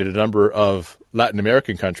infuriated a number of Latin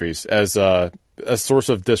American countries as a source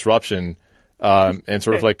of disruption. And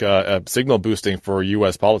sort of like a signal boosting for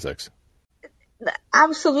U.S. politics.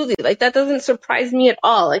 Absolutely. Like, that doesn't surprise me at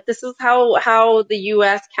all. Like, this is how the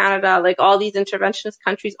U.S., Canada, like all these interventionist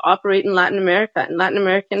countries operate in Latin America. And Latin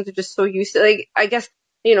Americans are just so used to, like, I guess,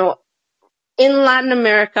 in Latin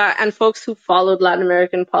America and folks who followed Latin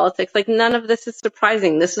American politics, like, none of this is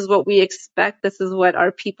surprising. This is what we expect. This is what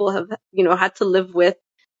our people have, had to live with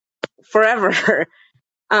forever.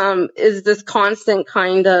 Is this constant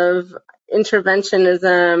kind of,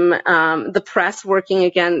 interventionism, the press working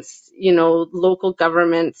against, local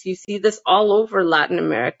governments. You see this all over Latin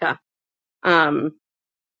America.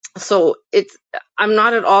 So I'm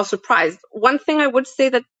not at all surprised. One thing I would say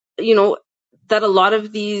that, that a lot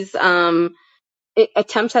of these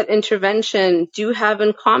attempts at intervention do have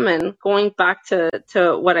in common, going back to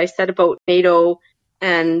what I said about NATO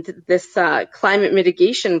and this climate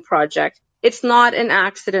mitigation project. It's not an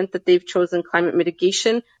accident that they've chosen climate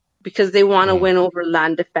mitigation because they want to win over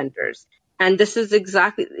land defenders. And this is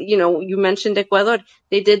exactly, you mentioned Ecuador.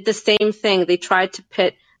 They did the same thing. They tried to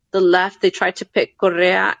pit the left, they tried to pit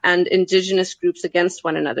Correa and indigenous groups against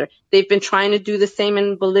one another. They've been trying to do the same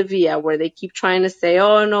in Bolivia, where they keep trying to say,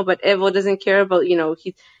 oh no, but Evo doesn't care about,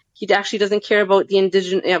 he actually doesn't care about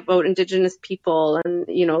indigenous people, and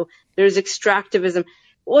there's extractivism.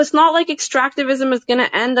 Well, it's not like extractivism is going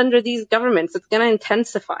to end under these governments. It's going to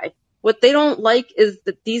intensify. What they don't like is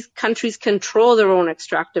that these countries control their own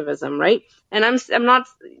extractivism, right? And I'm not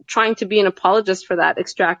trying to be an apologist for that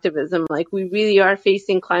extractivism. Like, we really are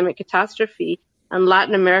facing climate catastrophe, and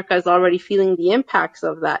Latin America is already feeling the impacts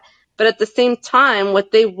of that. But at the same time, what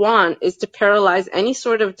they want is to paralyze any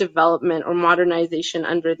sort of development or modernization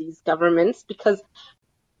under these governments, because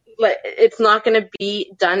it's not going to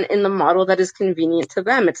be done in the model that is convenient to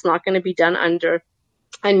them. It's not going to be done under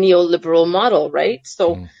a neoliberal model, right?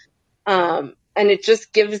 So, and it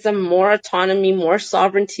just gives them more autonomy, more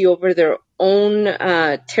sovereignty over their own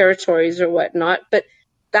territories or whatnot. But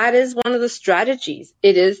that is one of the strategies.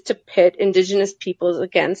 It is to pit indigenous peoples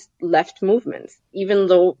against left movements, even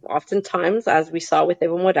though oftentimes, as we saw with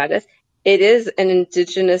Evo Morales, it is an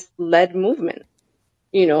indigenous-led movement.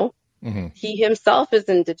 He himself is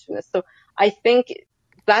indigenous. So I think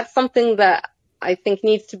that's something that I think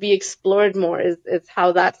needs to be explored more, is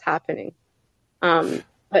how that's happening.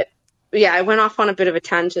 But yeah, I went off on a bit of a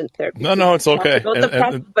tangent there. No, it's okay.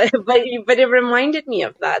 But it reminded me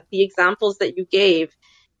of that. The examples that you gave,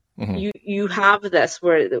 you have this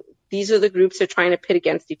where these are the groups they're trying to pit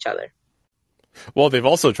against each other. Well, they've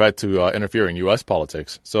also tried to interfere in U.S.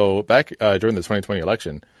 politics. So back during the 2020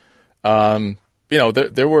 election,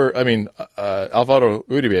 there were, Alvaro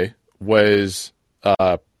Uribe was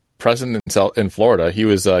president in Florida. He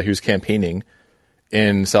was campaigning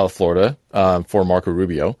in South Florida for Marco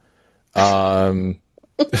Rubio. Maria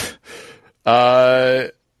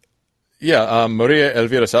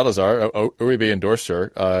Elvira Salazar, Uribe endorsed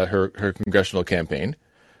her congressional campaign.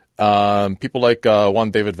 People like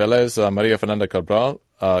Juan David Velez, Maria Fernanda Cabral,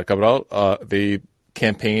 they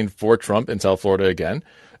campaigned for Trump in South Florida again.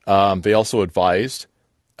 They also advised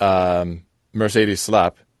Mercedes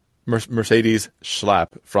Schlapp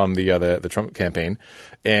from the Trump campaign,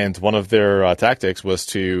 and one of their tactics was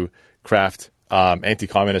to craft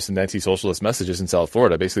anti-communist and anti-socialist messages in South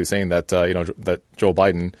Florida, basically saying that that Joe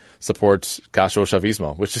Biden supports Castro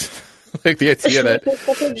Chavismo, which is like the idea that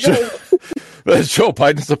that Joe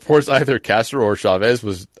Biden supports either Castro or Chavez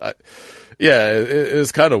was, it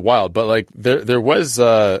was kind of wild. But like there was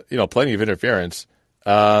plenty of interference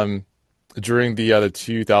during the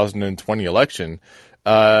 2020 election.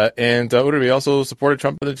 And Uribe also supported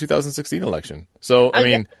Trump in the 2016 election. So,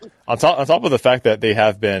 on top of the fact that they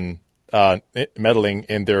have been meddling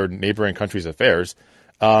in their neighboring countries' affairs,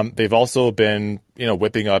 they've also been,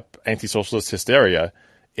 whipping up anti-socialist hysteria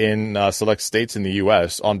in select states in the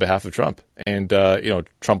U.S. on behalf of Trump and,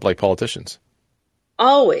 Trump-like politicians.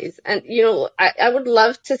 Always. And, I would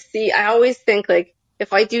love to see, I always think, like,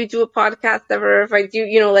 if I do a podcast ever, if I do,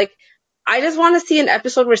 I just want to see an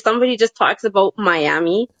episode where somebody just talks about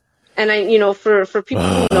Miami. And for people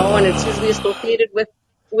who know, and it's usually associated with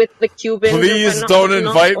the Cubans. Please don't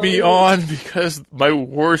invite me on, because my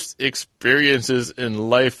worst experiences in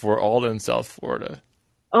life were all in South Florida.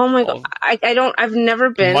 Oh my God. I've never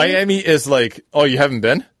been. Miami is like, oh, you haven't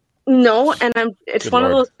been? No. And it's Good one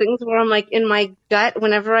Lord. of those things where I'm like, in my gut,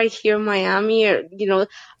 whenever I hear Miami, or,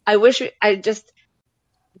 I wish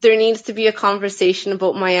there needs to be a conversation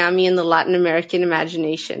about Miami and the Latin American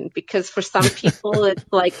imagination, because for some people it's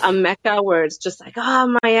like a mecca where it's just like,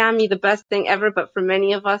 Miami, the best thing ever. But for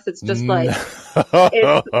many of us, it's just like,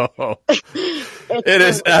 it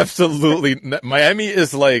is absolutely, Miami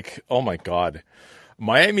is like, oh my God.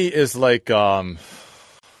 Miami is like the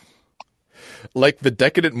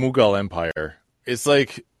decadent Mughal Empire. It's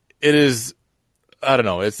like, it is, I don't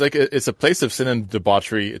know. It's like, it's a place of sin and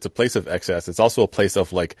debauchery. It's a place of excess. It's also a place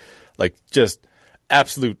of like just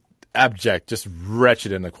absolute abject, just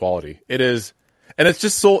wretched inequality. It is, and it's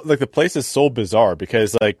just so, like, the place is so bizarre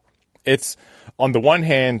because, like, it's on the one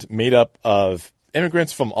hand made up of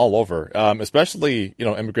immigrants from all over, especially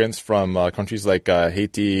immigrants from countries like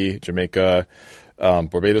Haiti, Jamaica,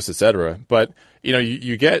 Barbados, etc. But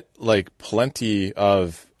you get like plenty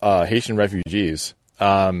of Haitian refugees.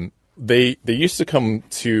 They used to come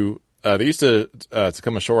to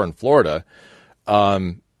come ashore in Florida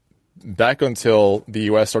back until the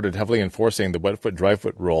U.S. started heavily enforcing the wet foot, dry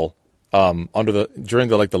foot rule during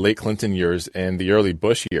the late Clinton years and the early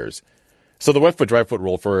Bush years. So the wet foot, dry foot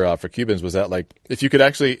rule for Cubans was that like if you could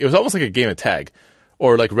actually, it was almost like a game of tag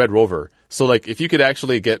or like Red Rover. So like if you could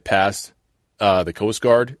actually get past the Coast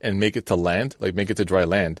Guard and make it to land, like make it to dry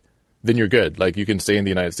land, then you're good. Like you can stay in the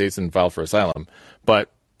United States and file for asylum.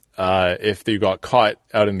 But if you got caught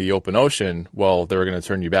out in the open ocean, well, they were going to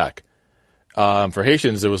turn you back. For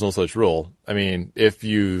Haitians, there was no such rule. I mean, if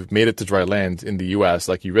you made it to dry land in the U.S.,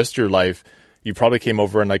 like you risked your life, you probably came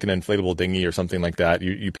over in like an inflatable dinghy or something like that.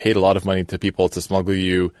 You paid a lot of money to people to smuggle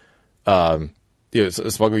you,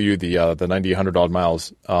 smuggle you the 90, 100 odd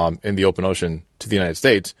miles in the open ocean to the United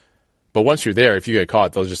States. But once you're there, if you get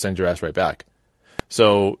caught, they'll just send your ass right back.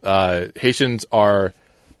 So Haitians are,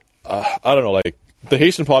 I don't know, like the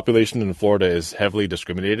Haitian population in Florida is heavily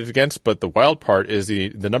discriminated against. But the wild part is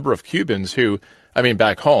the number of Cubans who, I mean,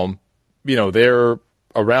 back home, they're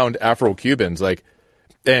around Afro-Cubans, like,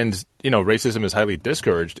 and racism is highly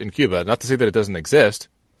discouraged in Cuba. Not to say that it doesn't exist,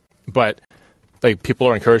 but like people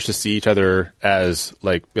are encouraged to see each other as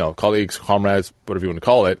like colleagues, comrades, whatever you want to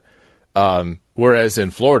call it. Whereas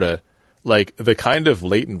in Florida, like the kind of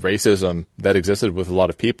latent racism that existed with a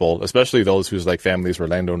lot of people, especially those whose like families were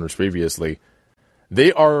landowners previously,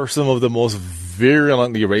 they are some of the most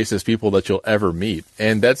virulently racist people that you'll ever meet.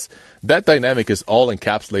 And that dynamic is all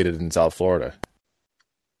encapsulated in South Florida.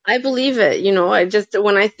 I believe it.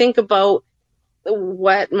 When I think about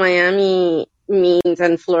what Miami means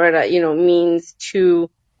and Florida, means to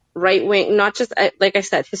right wing, not just, like I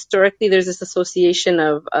said, historically, there's this association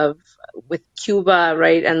of with Cuba,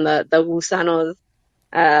 right, and the Gusanos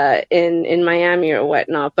in Miami or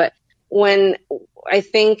whatnot. But when I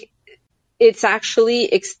think it's actually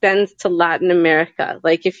extends to Latin America,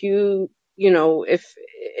 like if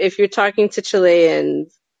if you're talking to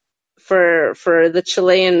Chileans, for the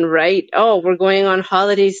Chilean, right? Oh, we're going on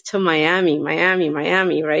holidays to Miami,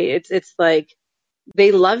 right? It's like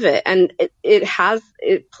they love it, and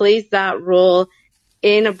it plays that role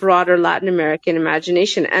in a broader Latin American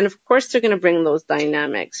imagination. And of course, they're going to bring those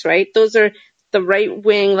dynamics, right? Those are the right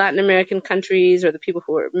wing Latin American countries, or the people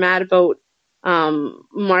who are mad about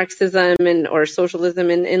Marxism or socialism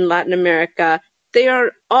in Latin America. They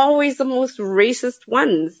are always the most racist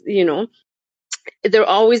ones, They're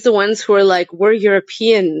always the ones who are like, we're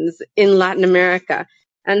Europeans in Latin America.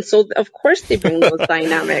 And so, of course, they bring those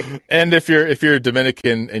dynamics. And if you're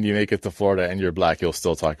Dominican and you make it to Florida and you're black, you'll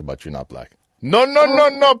still talk about you're not black. No,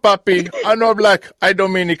 papi. I'm not black. I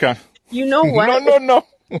Dominican. You know what? No.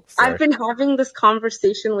 I've been having this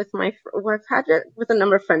conversation with I've had it with a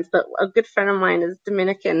number of friends, but a good friend of mine is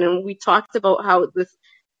Dominican, and we talked about how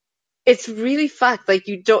it's really fucked. Like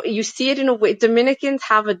you see it in a way. Dominicans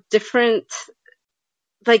have a different,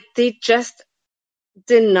 like they just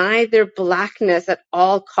deny their blackness at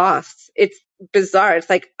all costs. It's bizarre. It's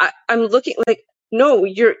like I'm looking like, no,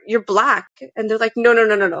 you're black, and they're like,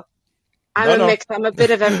 no. I'm a mix. I'm a bit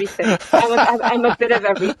of everything. I'm a bit of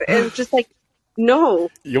everything. And it's just like, no.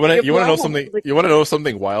 You want to know something? You want to know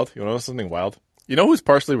something wild? You want to know something wild? You know who's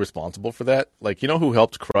partially responsible for that? Like, who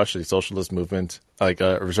helped crush the socialist movement, like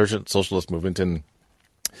a resurgent socialist movement in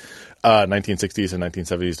 1960s and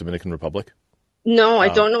 1970s Dominican Republic? No, I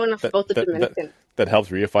don't know enough about the Dominican. That helped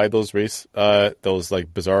reify those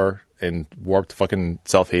like bizarre and warped fucking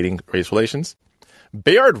self-hating race relations.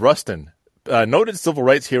 Bayard Rustin, noted civil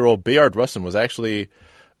rights hero Bayard Rustin, was actually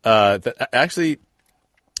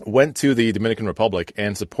went to the Dominican Republic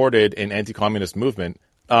and supported an anti-communist movement,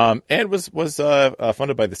 and was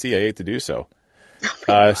funded by the CIA to do so.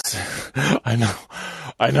 I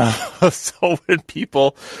know. So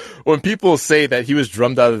when people say that he was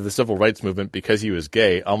drummed out of the civil rights movement because he was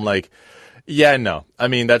gay, I'm like, yeah, no. I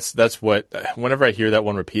mean, that's what. Whenever I hear that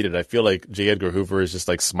one repeated, I feel like J. Edgar Hoover is just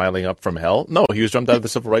like smiling up from hell. No, he was drummed out of the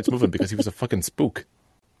civil rights movement because he was a fucking spook.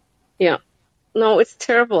 Yeah, no, it's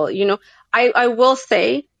terrible. I will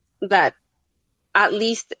say that at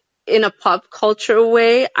least in a pop culture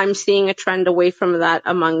way, I'm seeing a trend away from that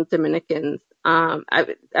among Dominicans.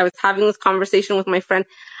 I was having this conversation with my friend.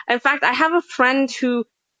 In fact, I have a friend who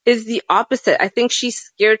is the opposite. I think she's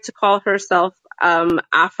scared to call herself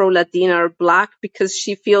Afro-Latina or Black because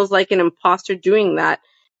she feels like an imposter doing that.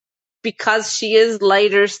 because she is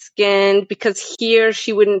lighter skinned, because here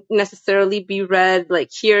she wouldn't necessarily be red.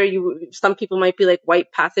 Like here, some people might be like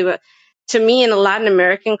white passive. But to me, in a Latin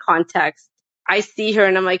American context, I see her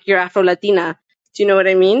and I'm like, you're Afro Latina. Do you know what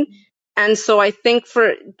I mean? And so I think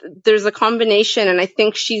there's a combination, and I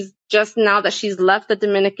think she's just now that she's left the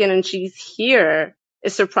Dominican and she's here,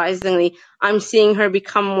 is surprisingly, I'm seeing her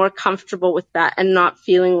become more comfortable with that and not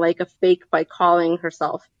feeling like a fake by calling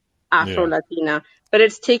herself Afro Latina. But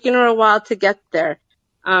it's taken her a while to get there.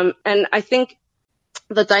 And I think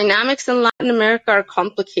the dynamics in Latin America are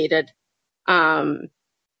complicated.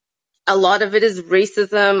 A lot of it is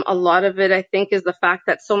racism. A lot of it, I think, is the fact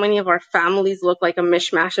that so many of our families look like a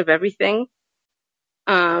mishmash of everything,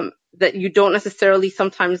 that you don't necessarily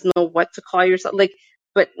sometimes know what to call yourself.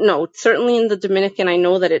 But no, certainly in the Dominican, I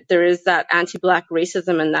know that there is that anti-Black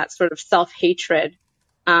racism and that sort of self-hatred.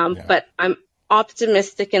 But I'm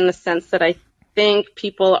optimistic in the sense that I think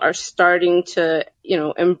people are starting to,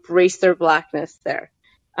 embrace their Blackness there.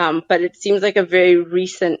 But it seems like a very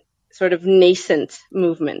recent sort of nascent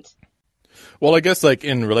movement. Well, I guess like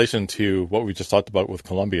in relation to what we just talked about with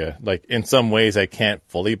Colombia, like in some ways I can't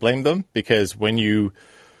fully blame them, because when you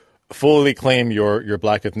fully claim your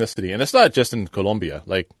Black ethnicity, and it's not just in Colombia,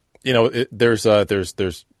 like, there's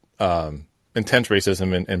intense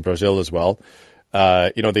racism in Brazil as well.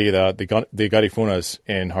 The Garifunas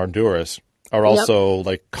in Honduras are also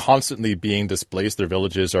like constantly being displaced. Their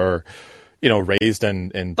villages are, razed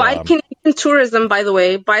and by Canadian tourism, by the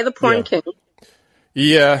way, by the porn king.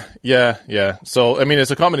 Yeah. So, I mean,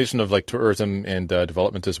 it's a combination of like tourism and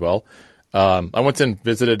development as well. I went and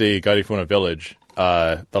visited a Garifuna village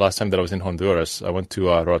the last time that I was in Honduras. I went to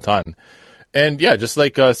Roatan, and yeah, just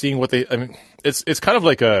like seeing what it's kind of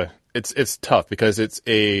like it's tough because it's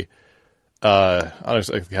I don't know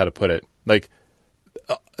exactly how to put it. Like,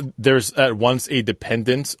 there's at once a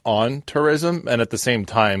dependence on tourism and at the same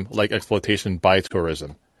time like exploitation by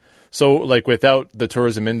tourism. So, like, without the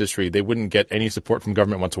tourism industry, they wouldn't get any support from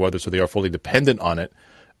government whatsoever, so they are fully dependent on it.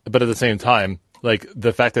 But at the same time, like,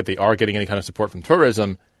 the fact that they are getting any kind of support from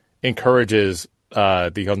tourism encourages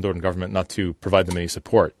the Honduran government not to provide them any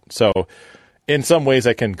support. So, in some ways,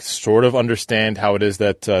 I can sort of understand how it is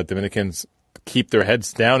that Dominicans keep their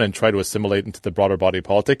heads down and try to assimilate into the broader body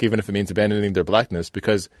politic, even if it means abandoning their Blackness,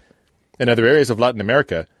 because in other areas of Latin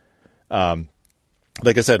America,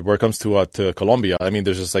 like I said, where it comes to Colombia, I mean,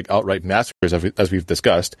 there's just like outright massacres, as we've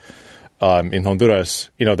discussed. In Honduras,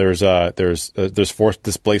 there's forced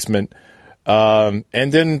displacement, and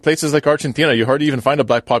in places like Argentina, you hardly even find a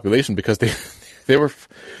Black population because they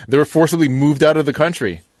were forcibly moved out of the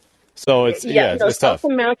country. So it's it's tough. South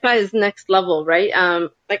America is next level, right?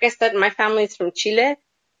 Like I said, my family's from Chile.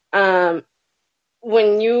 I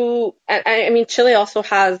mean, Chile also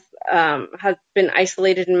has been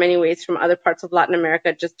isolated in many ways from other parts of Latin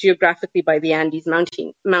America, just geographically by the Andes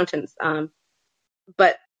mountains.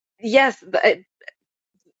 But yes,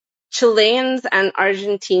 Chileans and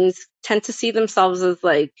Argentines tend to see themselves as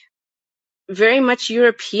like very much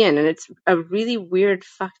European, and it's a really weird,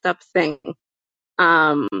 fucked up thing.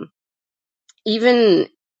 Even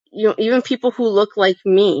people who look like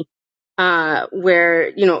me,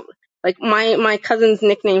 where like my cousin's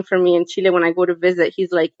nickname for me in Chile when I go to visit,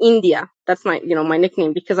 he's like India. That's my my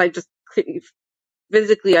nickname, because I just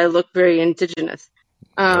physically I look very indigenous.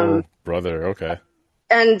 Oh, brother, okay.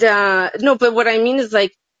 And no, but what I mean is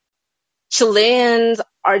like Chileans,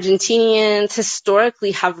 Argentinians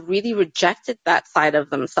historically have really rejected that side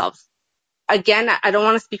of themselves. Again, I don't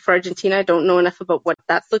want to speak for Argentina. I don't know enough about what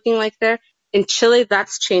that's looking like there. In Chile,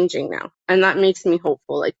 that's changing now, and that makes me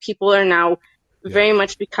hopeful. Like, people are now very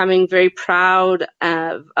much becoming very proud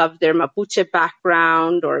of their Mapuche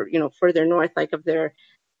background, or further north, like of their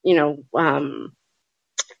the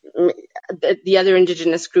other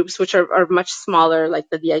indigenous groups, which are much smaller, like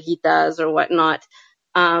the Diaguitas or whatnot.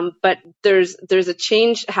 But there's a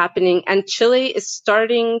change happening, and Chile is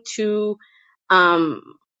starting to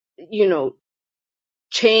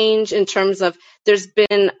change in terms of, there's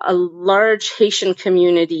been a large Haitian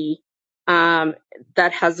community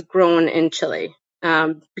that has grown in Chile,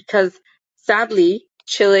 because sadly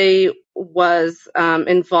Chile was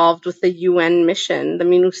involved with the UN mission, the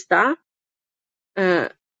MINUSTA,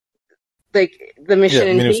 like the mission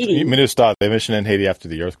in Haiti. MINUSTA, the mission in Haiti after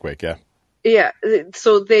the earthquake, yeah. Yeah,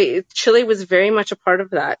 so Chile was very much a part of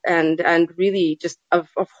that, and really just of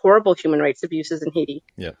horrible human rights abuses in Haiti.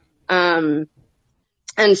 Yeah.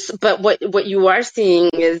 But what you are seeing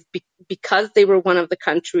is because they were one of the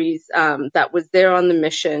countries that was there on the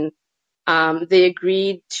mission, They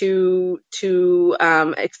agreed to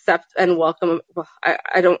accept and welcome. Well,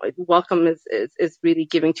 I don't welcome is really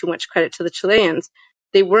giving too much credit to the Chileans.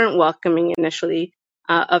 They weren't welcoming initially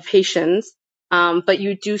of Haitians, but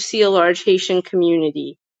you do see a large Haitian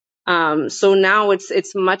community. So now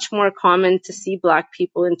it's much more common to see Black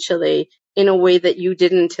people in Chile in a way that you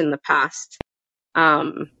didn't in the past.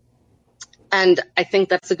 And I think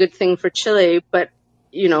that's a good thing for Chile, but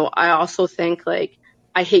I also think like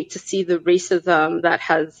I hate to see the racism that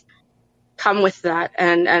has come with that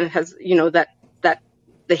and has that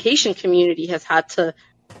the Haitian community has had to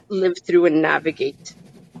live through and navigate.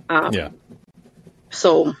 Yeah.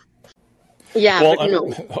 So yeah, Well,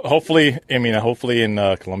 but hopefully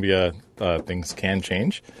in Colombia things can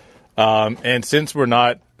change. And since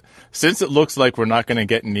it looks like we're not going to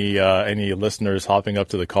get any listeners hopping up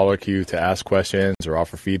to the caller queue to ask questions or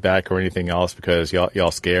offer feedback or anything else because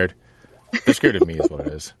y'all scared. They're scared of me is what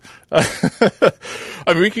it is.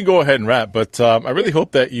 I mean, we can go ahead and wrap, but I really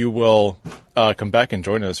hope that you will come back and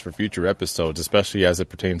join us for future episodes, especially as it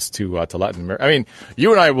pertains to Latin America. I mean,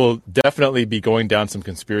 you and I will definitely be going down some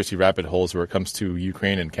conspiracy rabbit holes where it comes to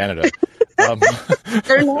Ukraine and Canada.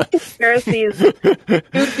 They're not conspiracies.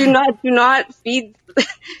 Do not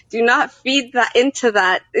feed that into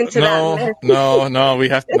that myth. No, we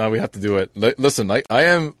have to do it. Listen,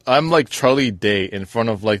 I'm like Charlie Day in front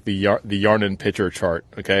of like the yarn and pitcher chart.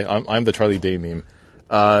 Okay, I'm the Charlie Day meme.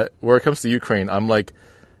 Where it comes to Ukraine, I'm like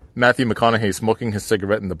Matthew McConaughey smoking his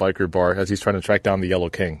cigarette in the biker bar as he's trying to track down the Yellow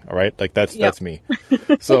King. All right, like that's me.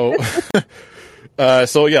 So,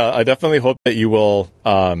 so yeah, I definitely hope that you will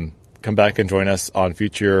come back and join us on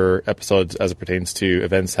future episodes as it pertains to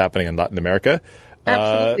events happening in Latin America.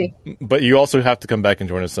 Absolutely. But you also have to come back and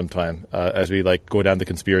join us sometime as we like go down the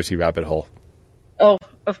conspiracy rabbit hole. Oh,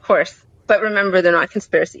 of course. But remember, they're not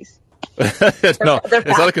conspiracies. No, they're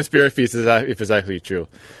it's not a conspiracy if it's actually true.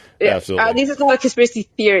 Yeah, absolutely. This is not a conspiracy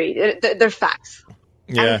theory. They're facts.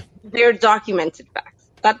 Yeah. And they're documented facts.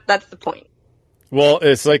 That's the point. Well,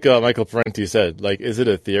 it's like Michael Parenti said. Like, is it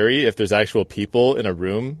a theory if there's actual people in a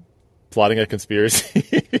room plotting a conspiracy?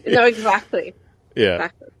 No, exactly. Yeah.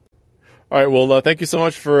 Exactly. All right. Well, thank you so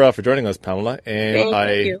much for joining us, Pamela. And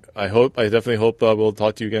Thank you. I definitely hope we'll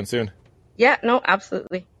talk to you again soon. Yeah. No.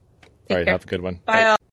 Absolutely. All right. Have a good one. Bye.